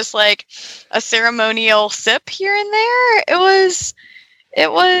far as just like a ceremonial sip here and there, it was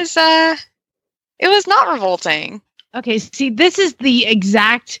not revolting. Okay, see, this is the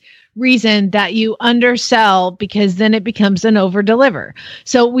exact reason that you undersell, because then it becomes an over-deliver.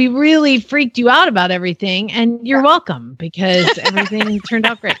 So we really freaked you out about everything, and you're welcome, because everything turned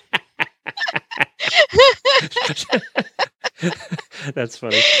out great. That's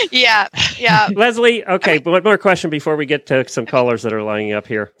funny. Yeah. Leslie, okay, one more question before we get to some callers that are lining up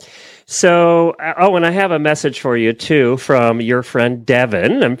here. So, and I have a message for you, too, from your friend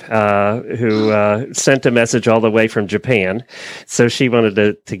Devin, who sent a message all the way from Japan. So she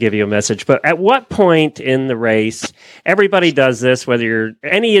wanted to give you a message. But at what point in the race, everybody does this, whether you're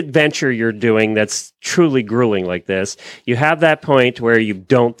any adventure you're doing that's truly grueling like this, you have that point where you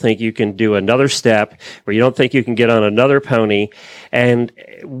don't think you can do another step, where you don't think you can get on another pony. And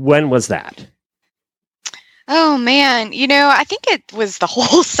when was that? Oh man, I think it was the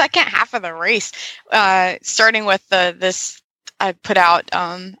whole second half of the race, starting with this. I put out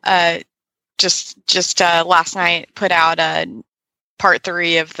just last night. Put out part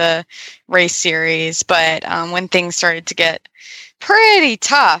 3 of the race series, but when things started to get pretty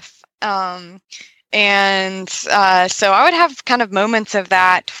tough, so I would have kind of moments of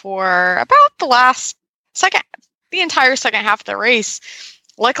that for about the entire second half of the race.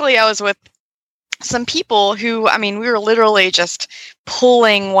 Luckily, I was with some people who, we were literally just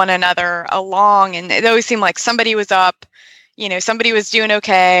pulling one another along, and it always seemed like somebody was up, somebody was doing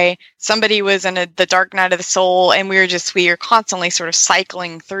okay, somebody was in the dark night of the soul, and we were constantly sort of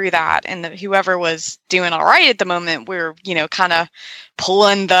cycling through that, and whoever was doing all right at the moment, we were, kind of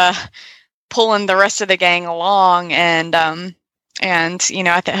pulling the rest of the gang along, and I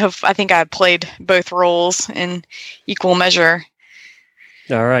think I played both roles in equal measure.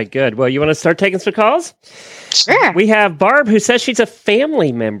 All right, good. Well, you want to start taking some calls? Sure. We have Barb, who says she's a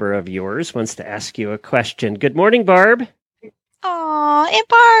family member of yours, wants to ask you a question. Good morning, Barb. Aw, Aunt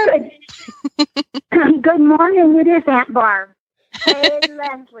Barb. Good morning. It is Aunt Barb. Hey,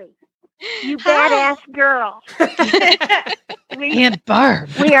 Leslie. You badass girl. Aunt Barb.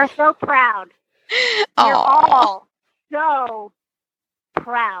 We are so proud. We're all so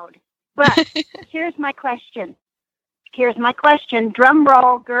proud. But here's my question. Drum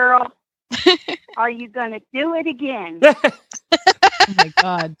roll, girl. Are you going to do it again? Oh, my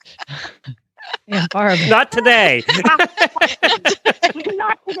God. Aunt Barb. Not today.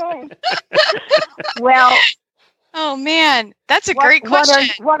 Not today. Well. Oh, man. That's a great question.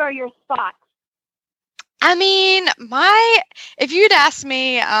 What are your thoughts? If you'd asked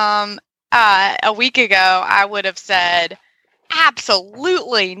me a week ago, I would have said,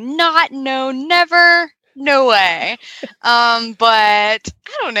 absolutely not, no, never. No way. But I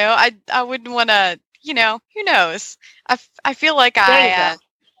don't know. I wouldn't want to, who knows? I feel like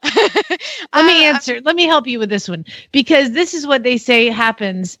Let me help you with this one, because this is what they say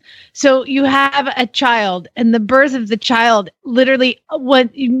happens. So you have a child, and the birth of the child, literally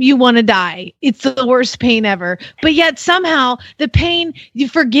what you want to die. It's the worst pain ever. But yet somehow the pain, you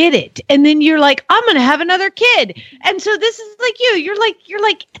forget it. And then you're like, I'm going to have another kid. And so this is like you. You're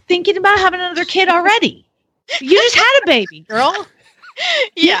like thinking about having another kid already. You just had a baby, girl.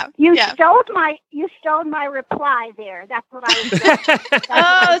 Yeah. You stole my reply there. That's what I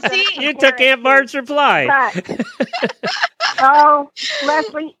was doing. See? You took Aunt Barb's reply. But,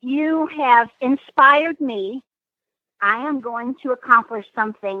 Leslie, you have inspired me. I am going to accomplish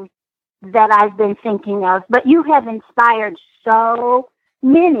something that I've been thinking of, but you have inspired so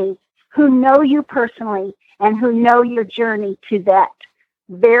many who know you personally and who know your journey to that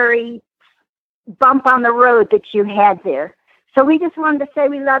very bump on the road that you had there. So we just wanted to say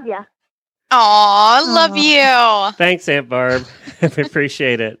we love you. Aw, love you. Thanks, Aunt Barb. I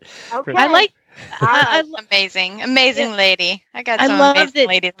appreciate it. Okay. Amazing lady. I got some amazing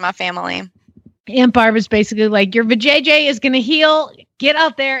ladies in my family. Aunt Barb is basically like, your vajayjay is going to heal. Get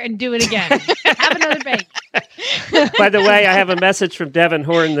out there and do it again. Have another baby. By the way, I have a message from Devin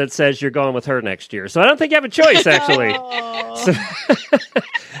Horn that says you're going with her next year. So I don't think you have a choice, actually. So,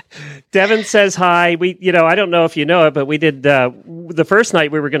 Devin says hi. I don't know if you know it, but we did the first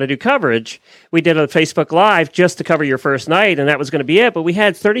night we were going to do coverage. We did a Facebook Live just to cover your first night, and that was going to be it. But we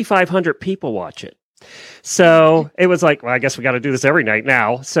had 3,500 people watch it. So it was like, well, I guess we got to do this every night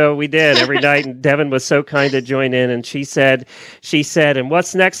now. So we did every night, and Devin was so kind to join in, and she said, and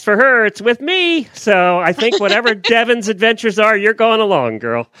what's next for her? It's with me. So I think whatever Devin's adventures are, you're going along,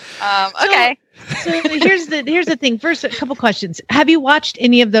 girl. Okay. So here's the thing. First, a couple questions. Have you watched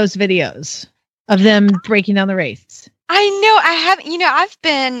any of those videos of them breaking down the race? I know I have. I've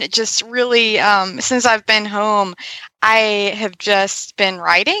been just really since I've been home, I have just been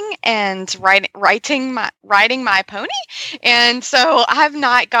riding my pony, and so I have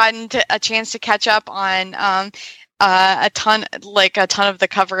not gotten a chance to catch up on a ton of the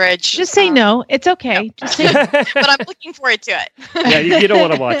coverage. Just say no. It's okay. No. Just say no. But I'm looking forward to it. Yeah, you don't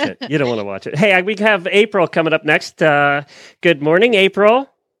want to watch it. You don't want to watch it. Hey, we have April coming up next. Good morning, April.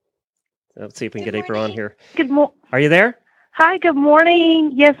 Let's see if we can get April on here. Good morning. Are you there? Hi, good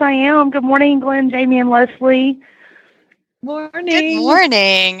morning. Yes, I am. Good morning, Glenn, Jamie, and Leslie. Morning. Good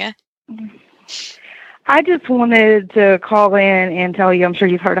morning. I just wanted to call in and tell you, I'm sure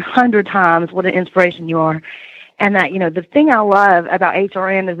you've heard 100 times what an inspiration you are. And that, the thing I love about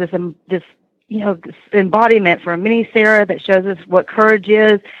HRN is this embodiment for a mini Sarah that shows us what courage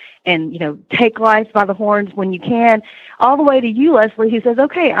is and, take life by the horns when you can, all the way to you, Leslie, who says,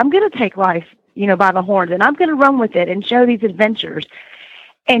 okay, I'm going to take life, by the horns, and I'm going to run with it and show these adventures.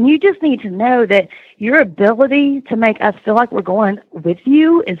 And you just need to know that your ability to make us feel like we're going with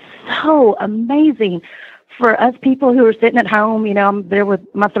you is so amazing. For us people who are sitting at home, I'm there with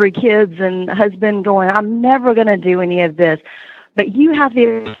my 3 kids and husband going, I'm never going to do any of this. But you have the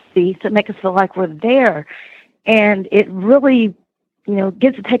ability to make us feel like we're there. And it really,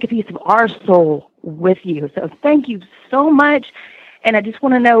 gets to take a piece of our soul with you. So thank you so much. And I just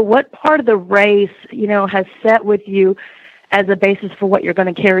want to know what part of the race, has set with you as a basis for what you're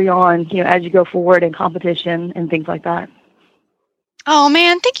going to carry on, as you go forward in competition and things like that. Oh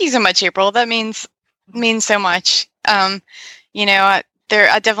man, thank you so much, April. That means so much. I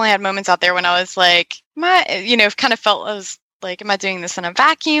definitely had moments out there when I was like, kind of felt I was like, am I doing this in a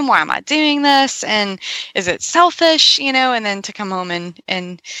vacuum? Why am I doing this? And is it selfish? And then to come home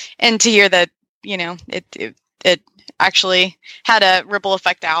and to hear that, it actually had a ripple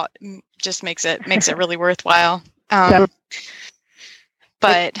effect out just makes it really worthwhile.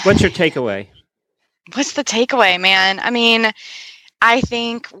 But what's your takeaway? What's the takeaway, man? I mean, I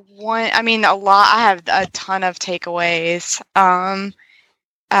think I have a ton of takeaways.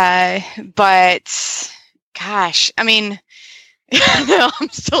 But gosh, I mean, I'm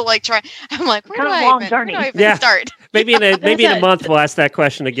still like trying. I'm like, where do I even start? maybe in a month we'll ask that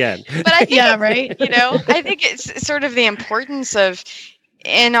question again. But I think, right. I think it's sort of the importance of,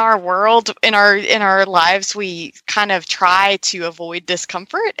 in our world, in our lives, we kind of try to avoid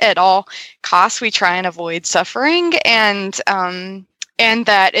discomfort at all costs. We try and avoid suffering, and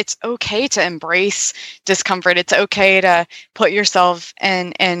that it's okay to embrace discomfort. It's okay to put yourself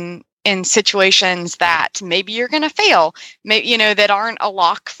in situations that maybe you're going to fail, maybe, that aren't a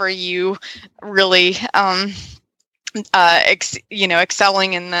lock for you really,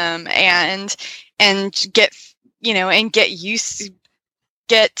 excelling in them, and get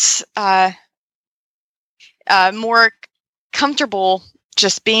more comfortable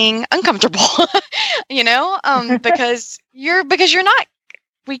just being uncomfortable, because you're not,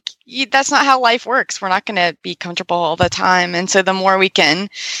 that's not how life works. We're not going to be comfortable all the time. And so the more we can,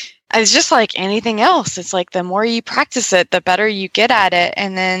 it's just like anything else. It's like the more you practice it, the better you get at it.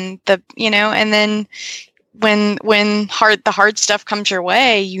 And then when the hard stuff comes your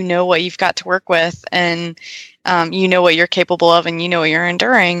way, you know what you've got to work with, and you know what you're capable of, and you know what you're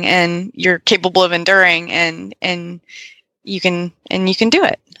enduring, and you're capable of enduring, and you can do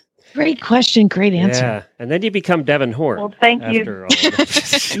it. Great question, great answer. Yeah, and then you become Devin Horn. Well, thank you.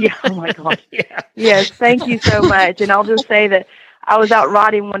 Yeah, oh my God. Yeah. Yes, thank you so much. And I'll just say that I was out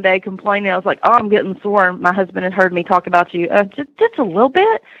riding one day complaining. I was like, "Oh, I'm getting sore." My husband had heard me talk about you just a little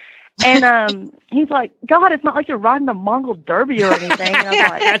bit. And he's like, God, it's not like you're riding the Mongol Derby or anything. And I was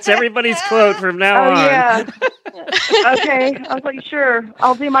like, that's everybody's quote from now on. Yeah. Okay. I was like, sure,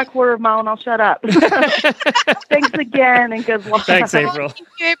 I'll do my quarter mile and I'll shut up. Thanks again and good luck. Thanks, April. Thank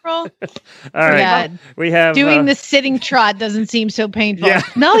you, April. All right. Yeah. We have doing the sitting trot doesn't seem so painful. Yeah.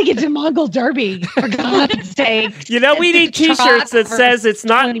 Not like it's a Mongol Derby, for God's sake. We need T-shirts that says it's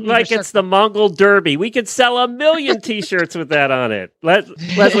not like it's the Mongol Derby. We could sell 1 million T-shirts with that on it.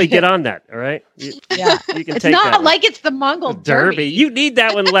 Leslie, get on that. All right. You can it's take not that like it's the Mongol Derby. You need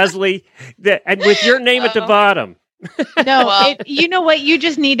that one, Leslie, and with your name at the bottom. No, you know what? You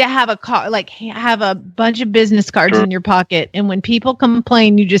just need to have have a bunch of business cards in your pocket, and when people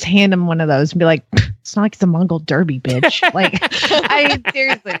complain, you just hand them one of those and be like, "It's not like it's a Mongol Derby, bitch."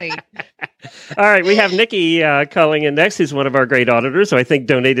 Seriously. All right, we have Nikki calling in next, who's one of our great auditors, who I think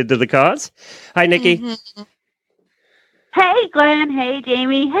donated to the cause. Hi, Nikki. Mm-hmm. Hey, Glenn. Hey,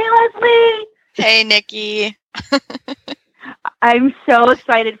 Jamie. Hey, Leslie. Hey, Nikki. I'm so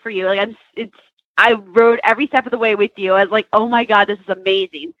excited for you. I rode every step of the way with you. I was like, oh my God, this is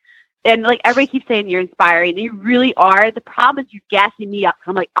amazing. And everybody keeps saying you're inspiring, and you really are. The problem is you're gassing me up.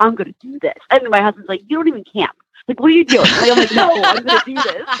 I'm like, I'm going to do this. And then my husband's like, you don't even camp. Like, what are you doing? I'm like, no, I'm going to do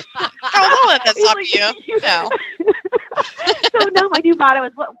this. That's not you. No. So now my new motto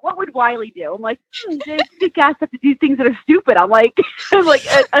is, what would Wylie do? I'm like, the guys have to do things that are stupid. I'm like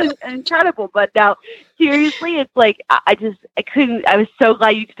incredible. But now, seriously, it's like, I couldn't. I was so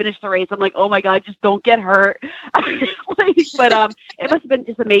glad you finished the race. I'm like, oh my God, just don't get hurt. But it must have been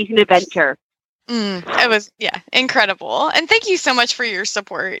just an amazing adventure. It was, incredible. And thank you so much for your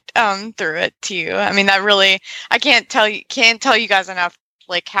support through it too. I mean, that really, I can't tell you guys enough,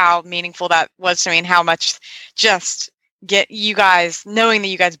 like how meaningful that was to me and how much just get you guys, knowing that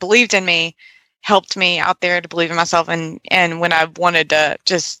you guys believed in me, helped me out there to believe in myself. And when I wanted to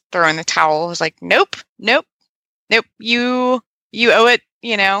just throw in the towel, I was like, nope. You owe it,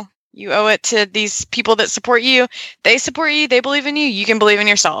 you owe it to these people that support you. They support you. They believe in you. You can believe in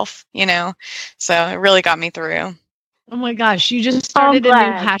yourself, So it really got me through. Oh my gosh, you just started a new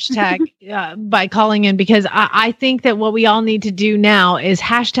hashtag by calling in, because I think that what we all need to do now is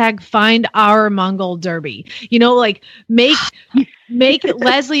hashtag find our Mongol Derby. Make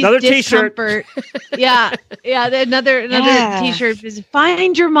Leslie's another discomfort. Yeah. Another t-shirt is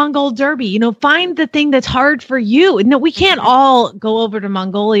find your Mongol Derby. Find the thing that's hard for you. No, we can't all go over to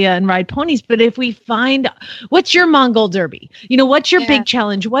Mongolia and ride ponies, but if we find what's your Mongol Derby, what's your big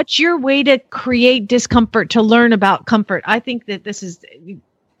challenge? What's your way to create discomfort, to learn about comfort? I think that this is.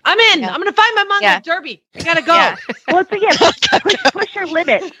 I'm in. I'm going to find my Mongol Derby. I got to go. Yeah. Well, push your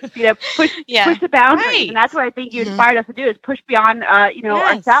limits. Push the boundaries, right. And that's what I think you inspired us to do, is push beyond,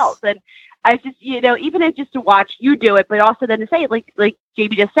 ourselves. And I just, even if just to watch you do it, but also then to say, like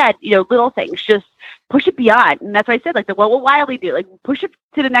Jamie just said, little things, just push it beyond. And that's what I said, like what will Wylie do? Like push it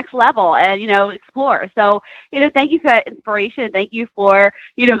to the next level and, explore. So, thank you for that inspiration. Thank you for,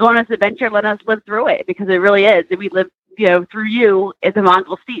 going on this adventure and letting us live through it, because it really is. We live, through you in the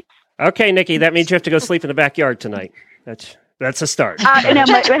Mongol steppes. Okay, Nikki, that means you have to go sleep in the backyard tonight. That's a start. My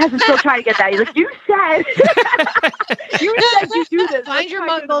husband's still trying to get that. He's like, you said you do this. Find your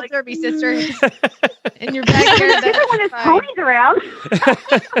Mongol Derby, sister. In your backyard. Even when his pony's around.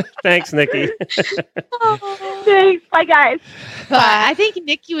 Thanks, Nikki. Thanks. Bye, guys. But I think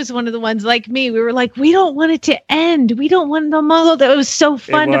Nikki was one of the ones like me. We were like, we don't want it to end. We don't want the Mongol. That was so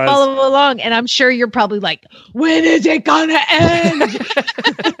fun to follow along. And I'm sure you're probably like, when is it gonna end?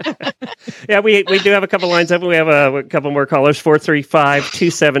 Yeah, we do have a couple lines open. We have a couple more callers.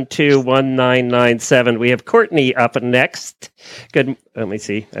 435-272-1997. We have Courtney up next. Good. Let me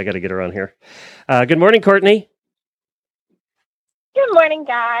see. I got to get her on here. Good morning, Courtney. Good morning,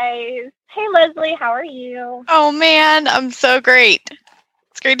 guys. Hey, Leslie. How are you? Oh, man. I'm so great.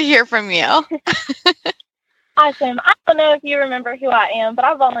 It's great to hear from you. Awesome. I don't know if you remember who I am, but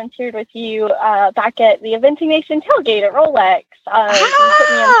I volunteered with you back at the Eventing Nation tailgate at Rolex. You put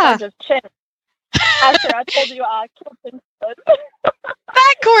me in charge of Chin. After I told you I killed him.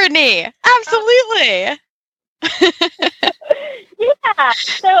 That Courtney. Absolutely. Yeah.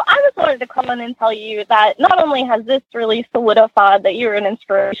 So I just wanted to call in and tell you that not only has this really solidified that you're an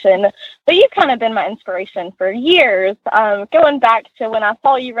inspiration, but you've kind of been my inspiration for years. Going back to when I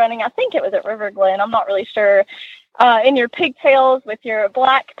saw you running, I think it was at River Glen, I'm not really sure, in your pigtails with your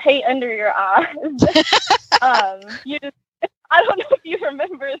black paint under your eyes. I don't know if you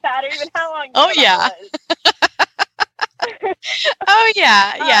remember that or even how long ago that was. Oh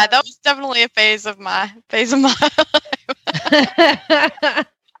yeah. Yeah, that was definitely a phase of my life. I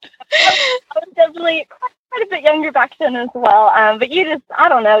was definitely quite a bit younger back then as well. But you just, I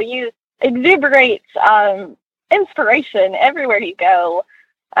don't know, you exuberate inspiration everywhere you go.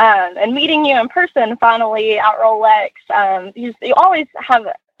 And meeting you in person finally at Rolex, you always have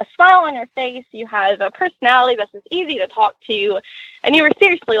a smile on your face. You have a personality that's just easy to talk to, and you were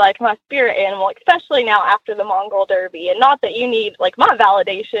seriously like my spirit animal, especially now after the Mongol Derby. And not that you need like my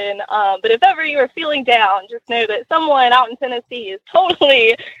validation, but if ever you are feeling down, just know that someone out in Tennessee is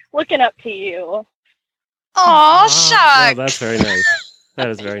totally looking up to you. Oh, shucks. Oh, that's very nice. That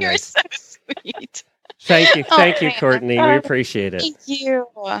is very You're nice. so sweet. Thank you, Courtney. We appreciate it. Thank you.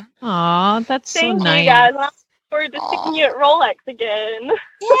 Aw, that's so Thank nice. you, guys. I look forward to seeing you at Rolex again.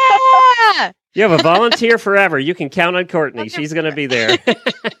 Yeah. You have a volunteer forever. You can count on Courtney. She's going to be there.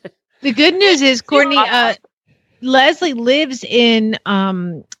 The good news is, Courtney, Leslie lives in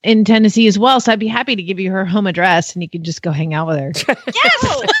Tennessee as well, so I'd be happy to give you her home address, and you can just go hang out with her.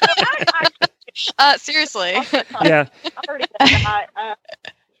 Yes. Seriously. Yeah. I already said that.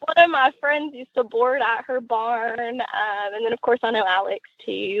 One of my friends used to board at her barn, and then of course I know Alex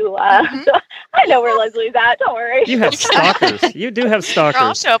too. So I know where Leslie's at. Don't worry. You have stalkers. You do have stalkers.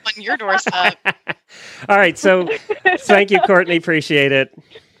 I'll show up on your doorstep. All right. So thank you, Courtney. Appreciate it.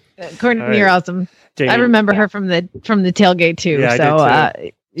 Courtney, right. you're awesome. Jamie. I remember her from the tailgate too. Yeah, so I did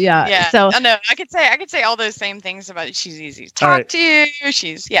too. yeah. So I know I could say all those same things about it. She's easy to talk to.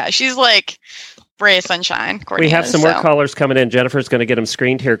 She's like ray of sunshine. Courtney We have some more callers coming in. Jennifer's going to get them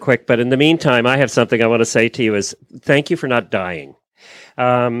screened here quick. But in the meantime, I have something I want to say to you is thank you for not dying.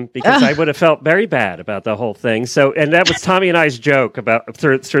 because I would have felt very bad about the whole thing. So, and that was Tommy and I's joke about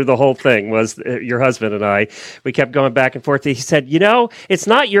through the whole thing was your husband and I. We kept going back and forth. He said, it's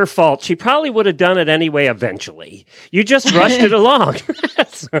not your fault. She probably would have done it anyway eventually. You just rushed it along.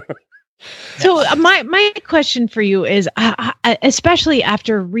 So my question for you is, especially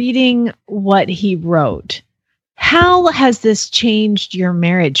after reading what he wrote, how has this changed your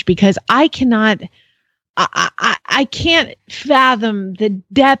marriage? Because I can't fathom the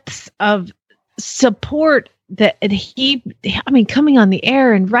depths of support that coming on the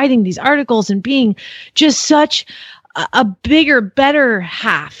air and writing these articles and being just such a bigger, better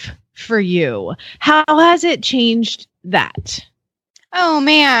half for you. How has it changed that? Oh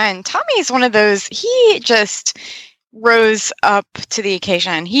man, Tommy's one of those, he just rose up to the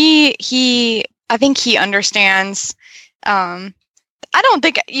occasion. I think he understands, I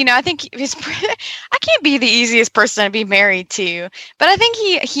think I can't be the easiest person to be married to, but I think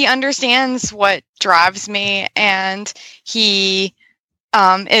he understands what drives me, and he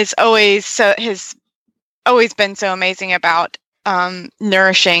has always been so amazing about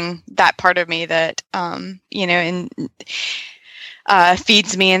nourishing that part of me that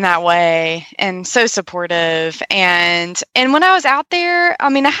feeds me in that way, and so supportive. And when I was out there,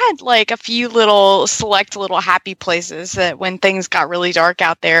 I had like a few select little happy places that when things got really dark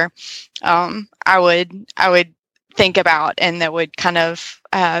out there, I would think about, and that would kind of,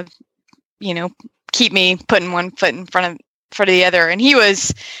 keep me putting one foot in front of the other. And he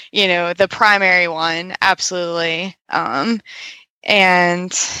was, the primary one. Absolutely. And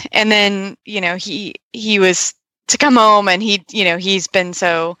then, he was to come home, and he's been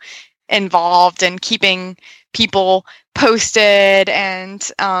so involved in keeping people posted and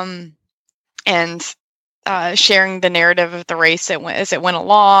sharing the narrative of the race as it went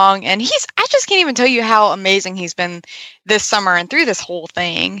along. And I just can't even tell you how amazing he's been this summer and through this whole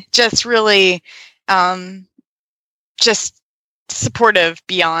thing. Just really, just supportive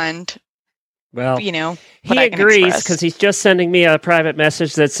beyond. Well, he agrees, because he's just sending me a private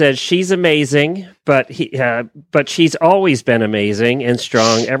message that says she's amazing, but she's always been amazing and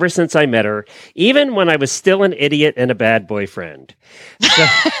strong ever since I met her, even when I was still an idiot and a bad boyfriend.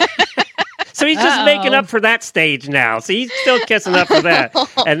 So he's just making up for that stage now. So he's still kissing up for that.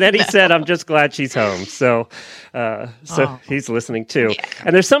 And then he said, "I'm just glad she's home." So he's listening too. Yeah.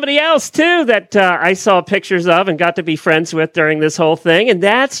 And there's somebody else too that I saw pictures of and got to be friends with during this whole thing. And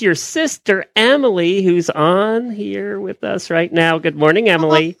that's your sister, Emily, who's on here with us right now. Good morning,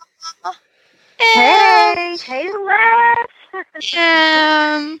 Emily. Hey, Les.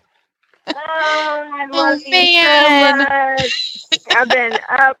 I love you so much. I've been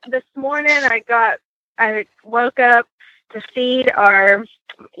up this morning. I woke up to feed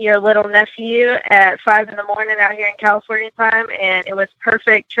your little nephew at 5 a.m. out here in California time, and it was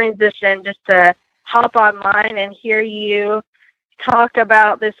perfect transition just to hop online and hear you talk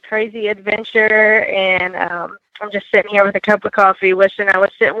about this crazy adventure. And I'm just sitting here with a cup of coffee, wishing I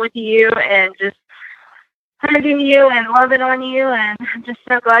was sitting with you and just hugging you and loving on you, and I'm just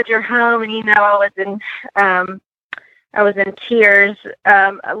so glad you're home. And I was in tears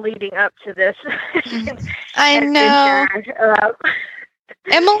leading up to this. I know.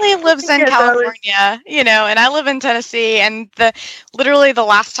 Emily lives in California, and I live in Tennessee. And literally the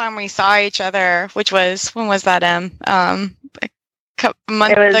last time we saw each other, which was, when was that? It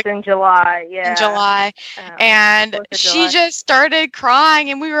was in July, yeah. In July. And she just started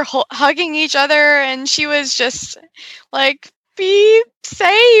crying, and we were hugging each other, and she was just like, "Be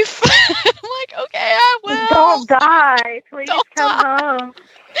safe." I'm like, "Okay, I will. Don't die. Please come home."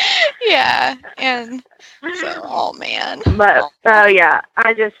 Yeah. And so, oh man. But, yeah,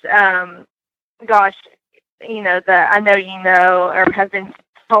 I just, gosh, I know or have been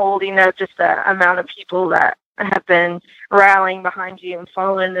told, just the amount of people that have been rallying behind you and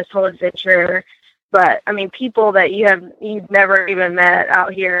following this whole adventure. But people that you've never even met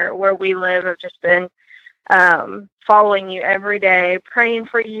out here where we live have just been following you every day, praying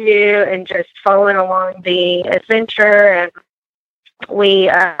for you, and just following along the adventure. And we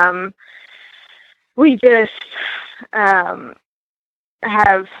just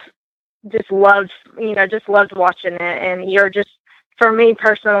have just loved watching it. And you're just, for me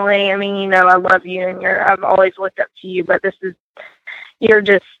personally, I love you, and I've always looked up to you, but you're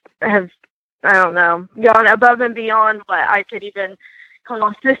just have, I don't know, gone above and beyond what I could even call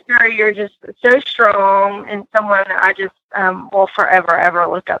a sister. You're just so strong, and someone I just will forever, ever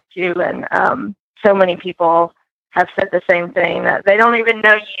look up to. And so many people have said the same thing, that they don't even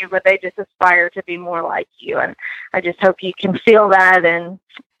know you, but they just aspire to be more like you. And I just hope you can feel that and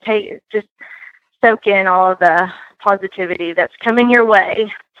just soak in all of the positivity that's coming your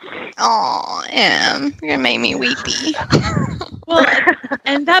way. Oh, Em, you're gonna make me weepy. Well,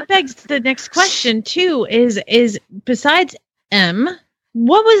 and that begs the next question too, is besides M,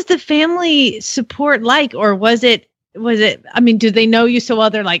 what was the family support like? Or was it, I mean, do they know you so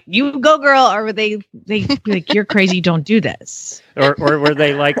well they're like, you go girl, or were they like, you're crazy, don't do this? Or were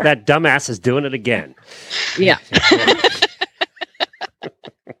they like, that dumbass is doing it again? Yeah.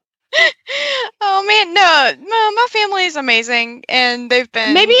 Oh man, no, my family is amazing, and they've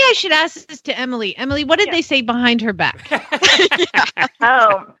been. Maybe I should ask this to Emily. Emily, what did they say behind her back?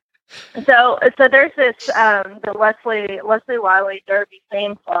 Oh, so there's this the Leslie Wylie Derby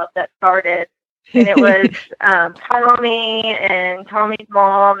fan club that started, and it was Tommy and Tommy's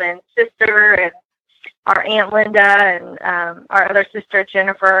mom and sister and our Aunt Linda and our other sister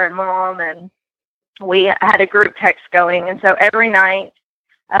Jennifer and mom, and we had a group text going, and so every night.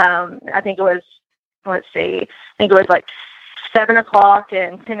 I think it was, like 7:00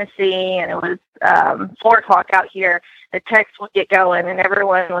 in Tennessee, and it was 4:00 out here. The text would get going, and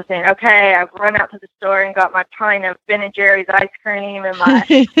everyone was saying, "Okay, I've run out to the store and got my pint of Ben and Jerry's ice cream and my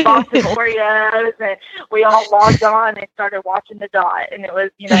box of Oreos," and we all logged on and started watching the Dot, and it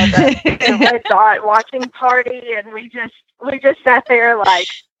was, the Red Dot watching party, and we just sat there like,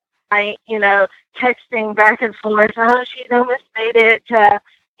 texting back and forth. Oh, she's almost made it to.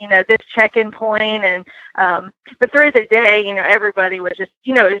 This check-in point, and but through the day, everybody was just,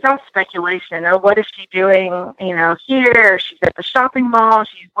 it was all speculation. Oh, what is she doing, here? She's at the shopping mall.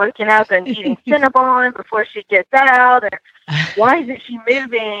 She's waking up and eating Cinnabon before she gets out. Or why isn't she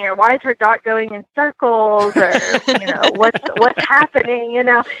moving? Or why is her dot going in circles? Or what's happening? It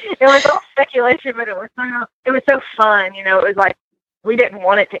was all speculation, but it was so fun. It was like we didn't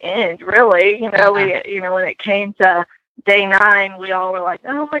want it to end, really. When it came to day 9, we all were like,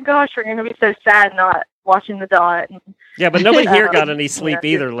 oh my gosh, we're going to be so sad not watching the Dot. Yeah, but nobody here got any sleep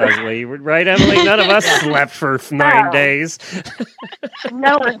either, Leslie. Right, Emily? None of us slept for 9 days.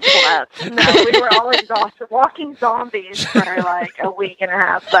 No one slept. No, we were all exhausted, walking zombies for like a week and a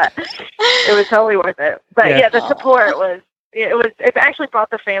half, but it was totally worth it. But yeah the support was, it actually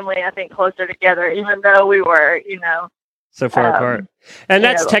brought the family, I think, closer together, even though we were, so far apart. And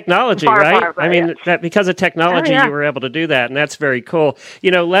that's technology, right? Apart, I mean, that because of technology, you were able to do that, and that's very cool.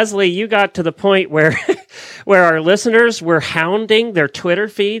 Leslie, you got to the point where where our listeners were hounding their Twitter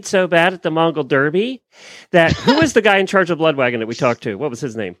feed so bad at the Mongol Derby that who was the guy in charge of Bloodwagon that we talked to? What was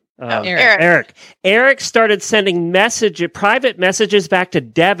his name? Eric. Eric started sending private messages back to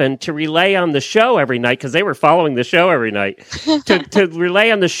Devin to relay on the show every night because they were following the show every night to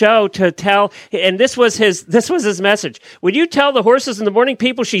relay on the show to tell. And this was his message. Would you tell the horses in the morning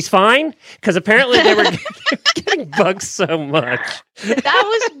people she's fine? Because apparently they were getting bugged so much.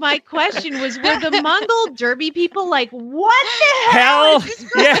 That was my question: were the Mongol Derby people like, what the hell? Is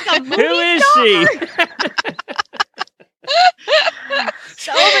this like a movie who is star? she?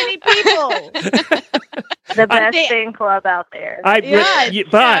 So many people. The best fan club out there.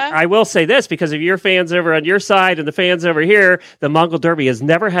 I will say this, because of your fans over on your side and the fans over here, the Mongol Derby has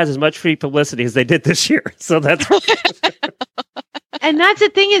never had as much free publicity as they did this year. So that's... And that's the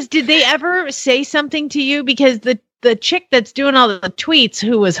thing is, did they ever say something to you? Because the chick that's doing all the tweets,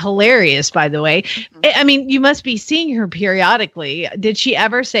 who was hilarious, by the way, I mean, you must be seeing her periodically. Did she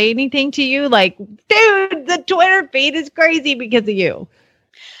ever say anything to you? Like, dude, the Twitter feed is crazy because of you.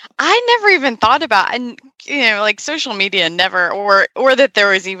 I never even thought about, and like social media never, or that there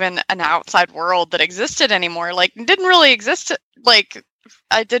was even an outside world that existed anymore. Like, didn't really exist. Like,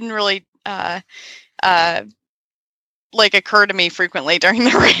 I didn't really, like occur to me frequently during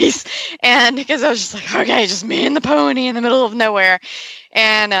the race, and because I was just like, okay, just me and the pony in the middle of nowhere,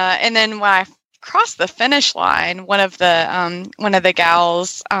 and then when I crossed the finish line, one of the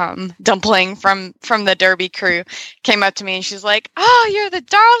gals, Dumpling from the Derby crew, came up to me and she's like, "Oh, you're the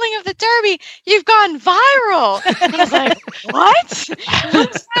darling of the Derby. You've gone viral." And I was like, "What?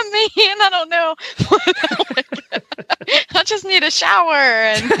 What does that mean? I don't know. I just need a shower,"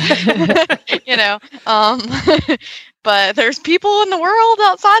 and but there's people in the world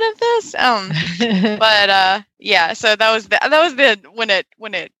outside of this. Yeah, so that was the when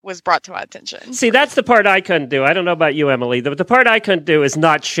it was brought to my attention. See, that's the part I couldn't do. I don't know about you, Emily. The part I couldn't do is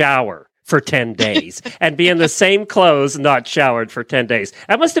not shower for 10 days and be in the same clothes, not showered for 10 days.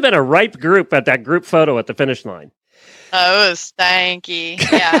 That must have been a ripe group at that group photo at the finish line. Oh, it was stanky.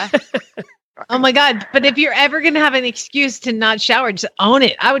 Yeah. Oh my God. But if you're ever going to have an excuse to not shower, just own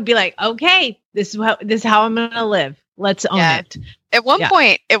it. I would be like, okay, this is how I'm going to live. Let's own it. At one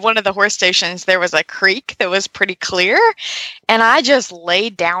point, at one of the horse stations, there was a creek that was pretty clear, and I just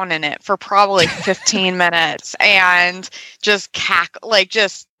laid down in it for probably 15 minutes and just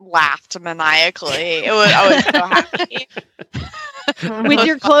just laughed maniacally. I was so happy. With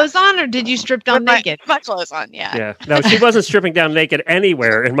your clothes on, or did you strip down naked? My clothes on, yeah. Yeah. No, she wasn't stripping down naked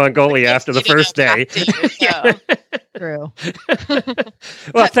anywhere in Mongolia after the first day. True.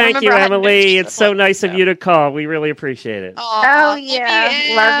 Well, thank you, Emily. It's so nice of you to call. We really appreciate it. Oh,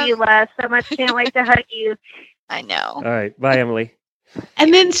 yeah. Love you, Les. So much. Can't wait to hug you. I know. All right. Bye, Emily.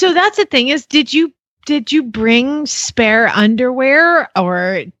 And then, so that's the thing is, did you bring spare underwear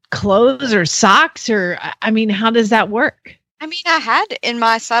or clothes or socks, or, I mean, how does that work? I mean, I had in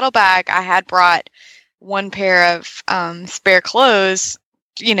my saddlebag, I had brought one pair of spare clothes,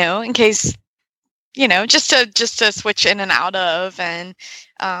 in case, just to switch in and out of, and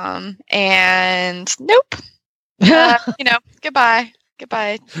nope, goodbye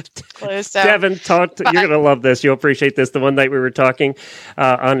clothes. So. Devin, you're going to love this. You'll appreciate this. The one night we were talking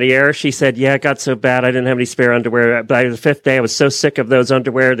on the air, she said, yeah, it got so bad. I didn't have any spare underwear. By the fifth day, I was so sick of those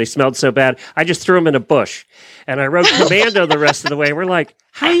underwear. They smelled so bad. I just threw them in a bush. And I rode commando the rest of the way. We're like,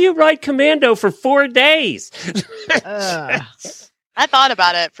 how do you ride commando for 4 days? I thought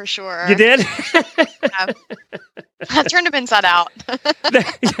about it for sure. You did? Yeah. I turned them inside out. Does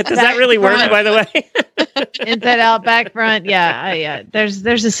that really work, by the way? Inside out, back front. Yeah. There's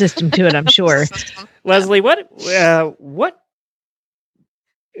a system to it, I'm sure. Leslie, what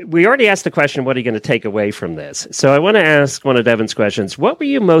we already asked the question, what are you going to take away from this? So I want to ask one of Devin's questions. What were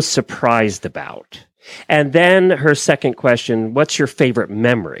you most surprised about? And then her second question, what's your favorite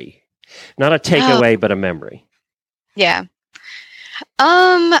memory? Not a takeaway, but a memory. Yeah.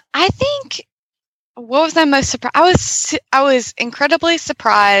 I think what was I most surprised? I was incredibly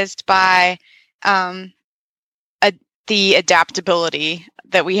surprised by the adaptability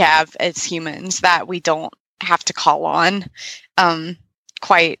that we have as humans, that we don't have to call on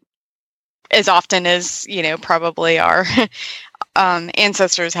quite as often as probably our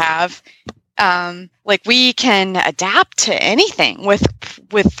ancestors have. Like we can adapt to anything with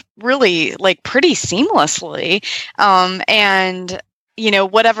really like pretty seamlessly, and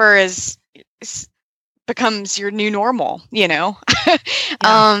whatever is becomes your new normal, and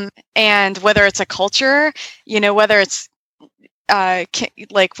whether it's a culture, whether it's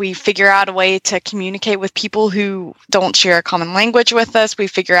like we figure out a way to communicate with people who don't share a common language with us, we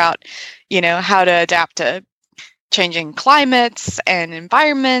figure out how to adapt to changing climates and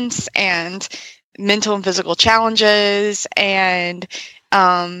environments and mental and physical challenges, and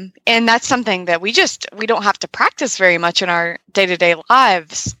that's something that we don't have to practice very much in our day-to-day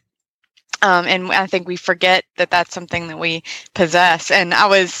lives, and I think we forget that that's something that we possess. And I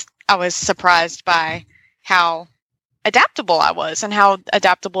was surprised by how adaptable I was and how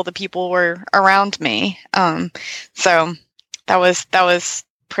adaptable the people were around me. So that was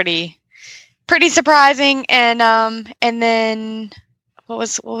pretty surprising. And then what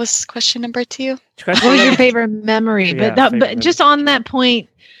was question number 2? What was your favorite memory? Yeah, but just on that point,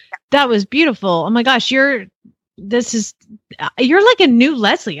 that was beautiful. Oh my gosh, you're like a new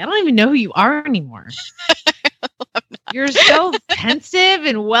Leslie. I don't even know who you are anymore. You're so pensive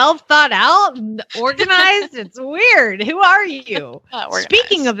and well thought out and organized. It's weird. Who are you?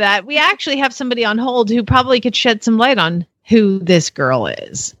 Speaking of that, we actually have somebody on hold who probably could shed some light on who this girl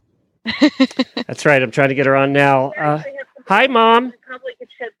is. That's right. I'm trying to get her on now. Hi, Mom.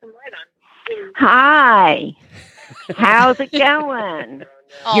 Hi. How's it going?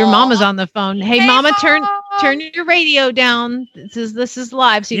 Your mama's on the phone. Hey, Mama, turn your radio down. This is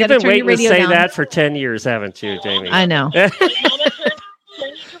live, so you got to turn your radio down. You've been waiting to say that for 10 years, haven't you, Jamie? I know. Mama, turn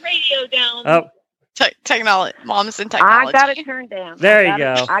your radio down. Oh. Technology. Mom's in technology. I got it turned down. There you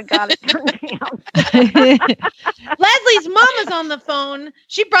go. I got it turned down. Leslie's mama's on the phone.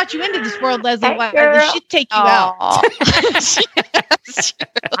 She brought you into this world, Leslie. Why should take you out?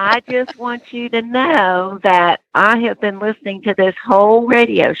 I just want you to know that I have been listening to this whole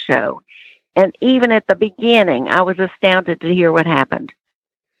radio show. And even at the beginning, I was astounded to hear what happened.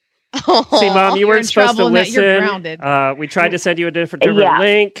 See, Mom, you weren't supposed to listen. You're grounded. We tried to send you a different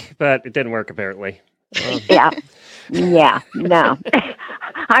link, but it didn't work, apparently. Yeah, no.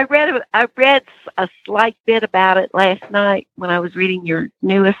 I read a slight bit about it last night when I was reading your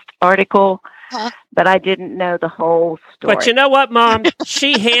newest article, but I didn't know the whole story. But you know what, Mom?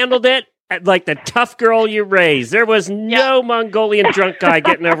 She handled it like the tough girl you raised. There was no Mongolian drunk guy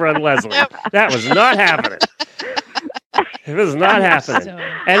getting over on Leslie. That was not happening. It was not happening.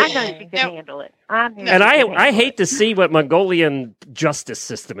 I know you can handle it. I hate to see what Mongolian justice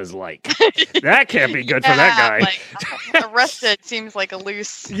system is like. That can't be good for that guy. Like, arrested seems like a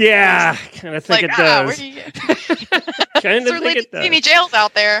loose. Yeah, kind of think it does. Where do you Kind of certainly think it didn't see any does. jails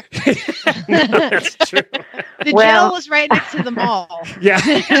out there. No, that's true. The Well- jail was right next to the mall. Yeah.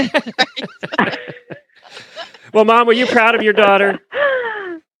 Well, Mom, were you proud of your daughter?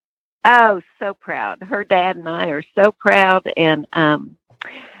 Oh, so proud. Her dad and I are so proud. And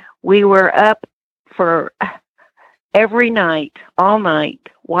we were up for every night, all night,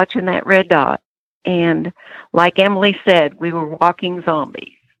 watching that red dot. And like Emily said, we were walking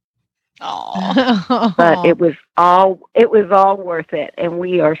zombies. Aww. But it was all worth it. And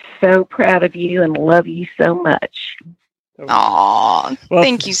we are so proud of you and love you so much. Aww. Well,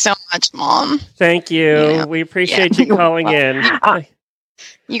 Thank you so much, Mom. Thank you. Yeah. We appreciate you calling in.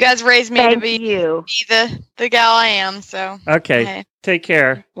 You guys raised me to Thank be you. the gal I am. So Okay. hey. Take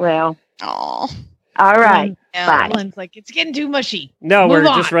care. Well, Aww. all right. Yeah. Bye. Glenn's like, it's getting too mushy. No, Move we're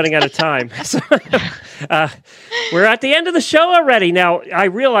on. just running out of time. So, we're at the end of the show already. Now, I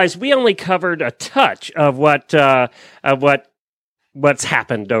realize we only covered a touch of what's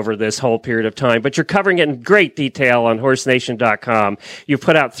happened over this whole period of time, but you're covering it in great detail on horsenation.com. You've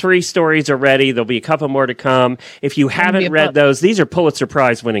put out 3 stories already. There'll be a couple more to come. If you haven't read those, these are Pulitzer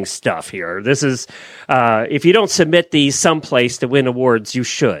Prize winning stuff here. This is, if you don't submit these someplace to win awards, you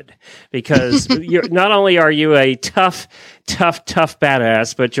should, because not only are you a tough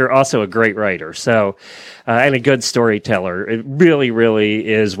badass, but you're also a great writer. So, and a good storyteller. It really, really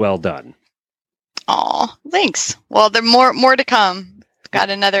is well done. Aw, thanks. Well, there more to come. Got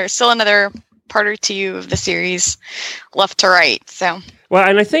still another part or two of the series left to write. So, well,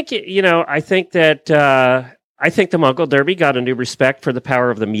 and I think that I think the Mongol Derby got a new respect for the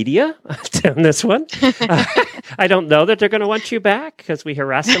power of the media on this one. I don't know that they're going to want you back because we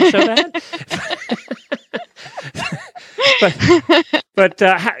harassed them so bad. But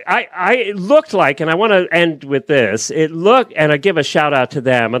I looked like, and I want to end with this, and I give a shout out to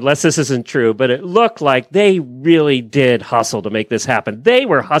them, unless this isn't true, but it looked like they really did hustle to make this happen. They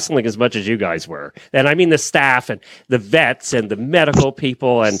were hustling as much as you guys were. And I mean the staff and the vets and the medical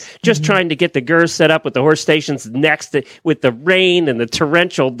people and just trying to get the GERS set up with the horse stations with the rain and the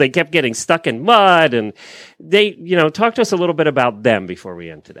torrential. They kept getting stuck in mud. And they, talk to us a little bit about them before we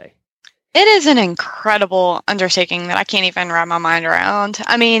end today. it is an incredible undertaking that I can't even wrap my mind around.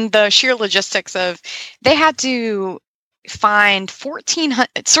 I mean, the sheer logistics of they had to find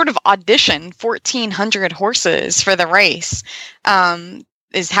 1,400, sort of audition 1,400 horses for the race,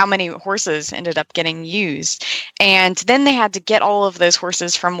 is how many horses ended up getting used. And then they had to get all of those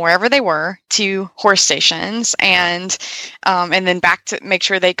horses from wherever they were to horse stations and then back to make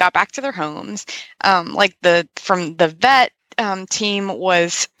sure they got back to their homes. From the vet team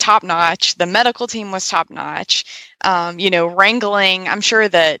was top notch. The medical team was top notch. Wrangling. I'm sure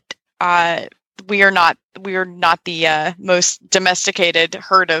that we are not the most domesticated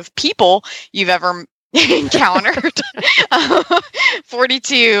herd of people you've ever encountered.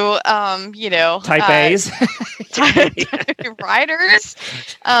 42, type A's, riders,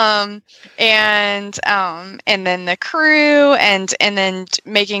 and then the crew, and then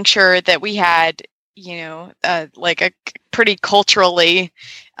making sure that we had, like a pretty culturally,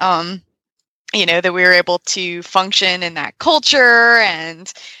 that we were able to function in that culture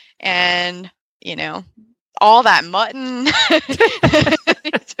and all that mutton.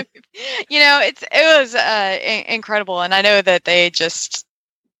 It was incredible, and I know that they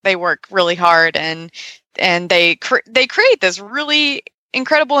work really hard and they create this really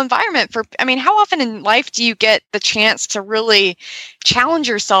incredible environment for. I mean, how often in life do you get the chance to really challenge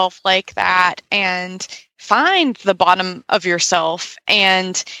yourself like that and find the bottom of yourself,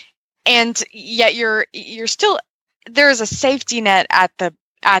 and yet you're still, there's a safety net at the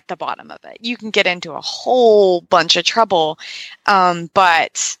bottom of it. You can get into a whole bunch of trouble,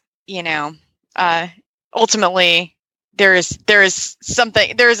 but ultimately there is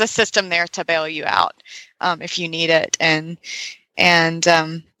a system there to bail you out if you need it, and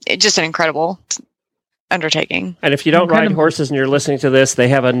it's just an incredible undertaking. And if you don't ride horses and you're listening to this, they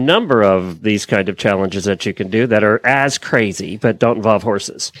have a number of these kind of challenges that you can do that are as crazy, but don't involve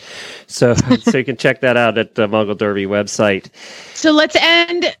horses. So you can check that out at the Mongol Derby website. So let's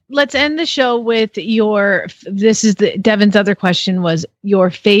end the show with Devin's other question was your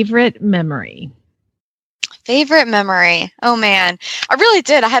favorite memory. Favorite memory. Oh man, I really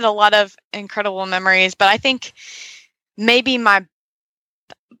did. I had a lot of incredible memories, but I think maybe my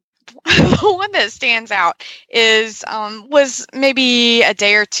the one that stands out is was maybe a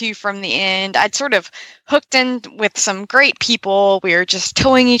day or two from the end. I'd sort of hooked in with some great people. We were just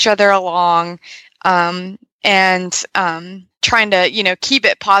towing each other along, and trying to keep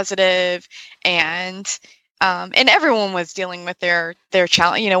it positive, and everyone was dealing with their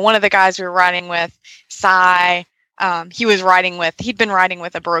challenge. One of the guys we were riding with, Cy. He'd been riding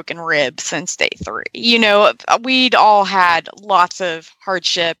with a broken rib since day 3. We'd all had lots of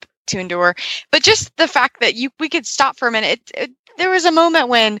hardship to endure, but just the fact that we could stop for a minute. There was a moment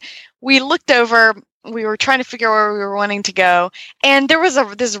when we looked over, we were trying to figure out where we were wanting to go, and there was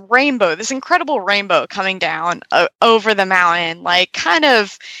this rainbow, this incredible rainbow coming down over the mountain, like kind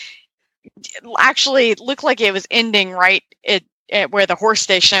of actually looked like it was ending right at where the horse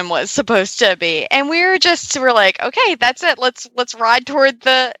station was supposed to be. And we're like, okay, that's it. Let's ride toward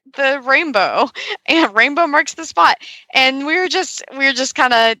the rainbow, and rainbow marks the spot. And we were just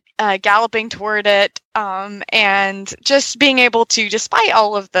kind of galloping toward it. And just being able to, despite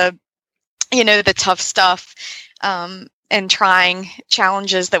all of the, the tough stuff, and trying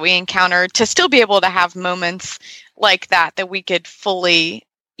challenges that we encountered, to still be able to have moments like that we could fully,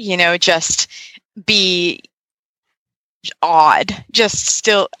 just be awed, just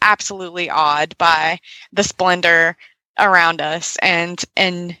still absolutely awed by the splendor around us and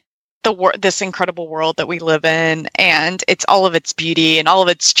this incredible world that we live in, and it's all of its beauty and all of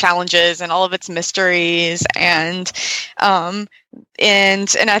its challenges and all of its mysteries, and I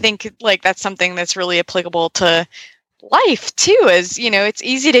think like that's something that's really applicable to life too. Is it's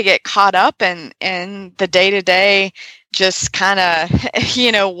easy to get caught up in the day-to-day, just kind of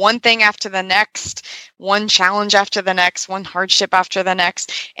one thing after the next, one challenge after the next, one hardship after the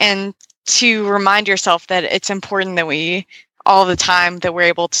next, and to remind yourself that it's important that we all the time that we're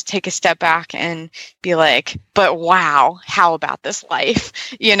able to take a step back and be like, but wow, how about this life?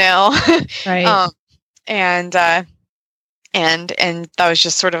 Right. And that was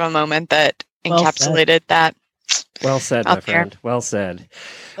just sort of a moment that encapsulated that. Well said, my friend. Well said.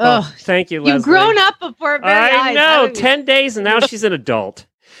 Oh, thank you, Leslie. You've grown up before very I know. 10 days, and now she's an adult.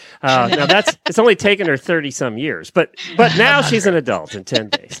 Now it's only taken her 30-some years, but now she's an adult in 10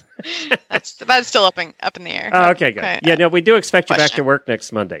 days. That's still up in the air. Oh, okay, good. Yeah, no, we do expect you back to work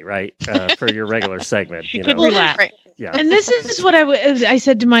next Monday, right? For your regular segment. She could relax. Right. Yeah. And this is what I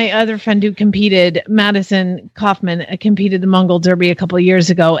said to my other friend who competed, Madison Kaufman, competed the Mongol Derby a couple of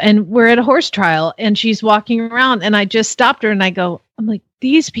years ago, and we're at a horse trial, and she's walking around, and I just stopped her, and I'm like,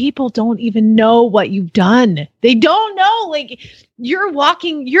 these people don't even know what you've done. They don't know. Like, you're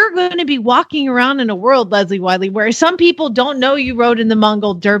going to be walking around in a world, Leslie Wylie, where some people don't know you rode in the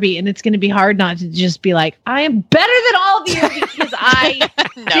Mongol Derby, and it's going to be hard not to just be like, I am better than all of you because I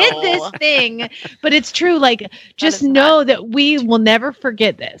did this thing. But it's true. Like, just know that we will never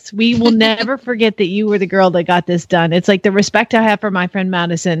forget this. We will never forget that you were the girl that got this done. It's like the respect I have for my friend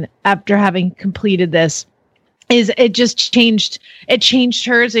Madison after having completed this. It changed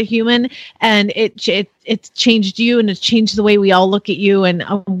her as a human, and it changed you, and it's changed the way we all look at you. And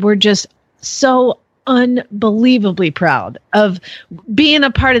we're just so unbelievably proud of being a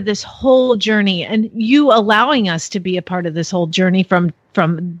part of this whole journey, and you allowing us to be a part of this whole journey from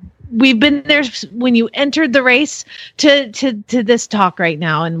we've been there when you entered the race to this talk right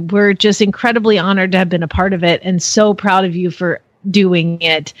now. And we're just incredibly honored to have been a part of it, and so proud of you for doing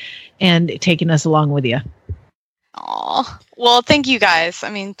it and taking us along with you. Oh, well, thank you guys. I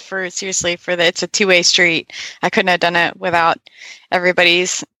mean, it's a two-way street. I couldn't have done it without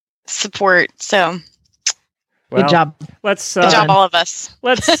everybody's support. So well, good job. Good job, all of us.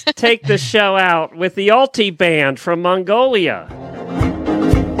 Let's take the show out with the Alti Band from Mongolia.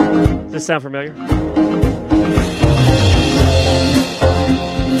 Does this sound familiar?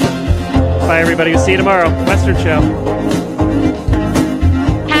 Bye, everybody. We'll see you tomorrow. Western Show.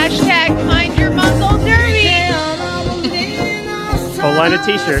 #Find your Mongol Derby. Whole line of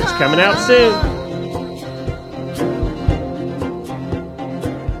t-shirts coming out soon.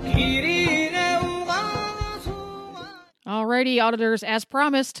 Alrighty, auditors, as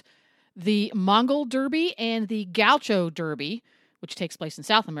promised, the Mongol Derby and the Gaucho Derby, which takes place in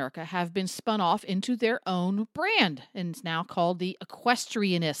South America, have been spun off into their own brand, and it's now called the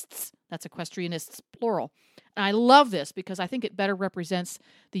Equestrianists. That's Equestrianists, plural. And I love this because I think it better represents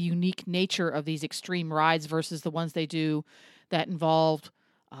the unique nature of these extreme rides versus the ones they do that involved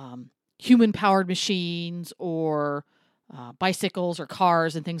human-powered machines or bicycles or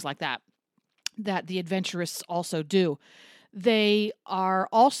cars and things like that the adventurists also do. They are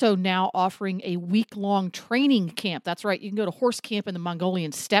also now offering a week-long training camp. That's right. You can go to horse camp in the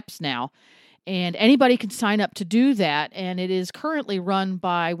Mongolian steppes now. And anybody can sign up to do that. And it is currently run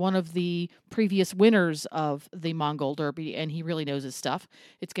by one of the previous winners of the Mongol Derby, and he really knows his stuff.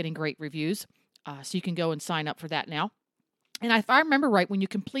 It's getting great reviews. So you can go and sign up for that now. And if I remember right, when you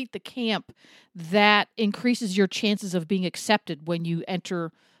complete the camp, that increases your chances of being accepted when you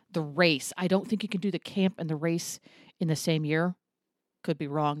enter the race. I don't think you can do the camp and the race in the same year. Could be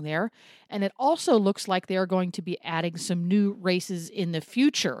wrong there. And it also looks like they are going to be adding some new races in the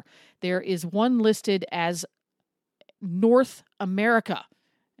future. There is one listed as North America,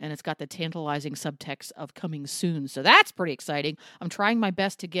 and it's got the tantalizing subtext of coming soon. So that's pretty exciting. I'm trying my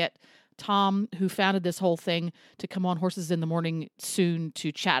best to get Tom, who founded this whole thing, to come on Horses in the Morning soon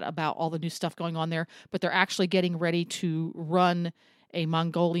to chat about all the new stuff going on there. But they're actually getting ready to run a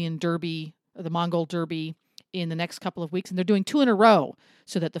Mongolian Derby, the Mongol Derby, in the next couple of weeks. And they're doing 2 in a row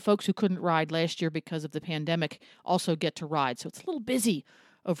so that the folks who couldn't ride last year because of the pandemic also get to ride. So it's a little busy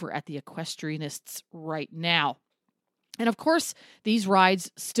over at the Equestrianists right now. And of course, these rides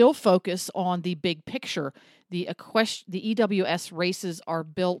still focus on the big picture. The EWS races are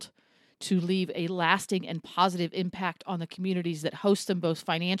built to leave a lasting and positive impact on the communities that host them, both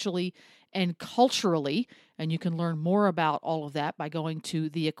financially and culturally. And you can learn more about all of that by going to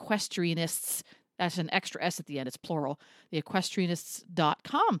the Equestrianists. That's an extra S at the end. It's plural.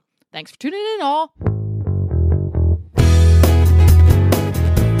 TheEquestrianists.com. Thanks for tuning in, all.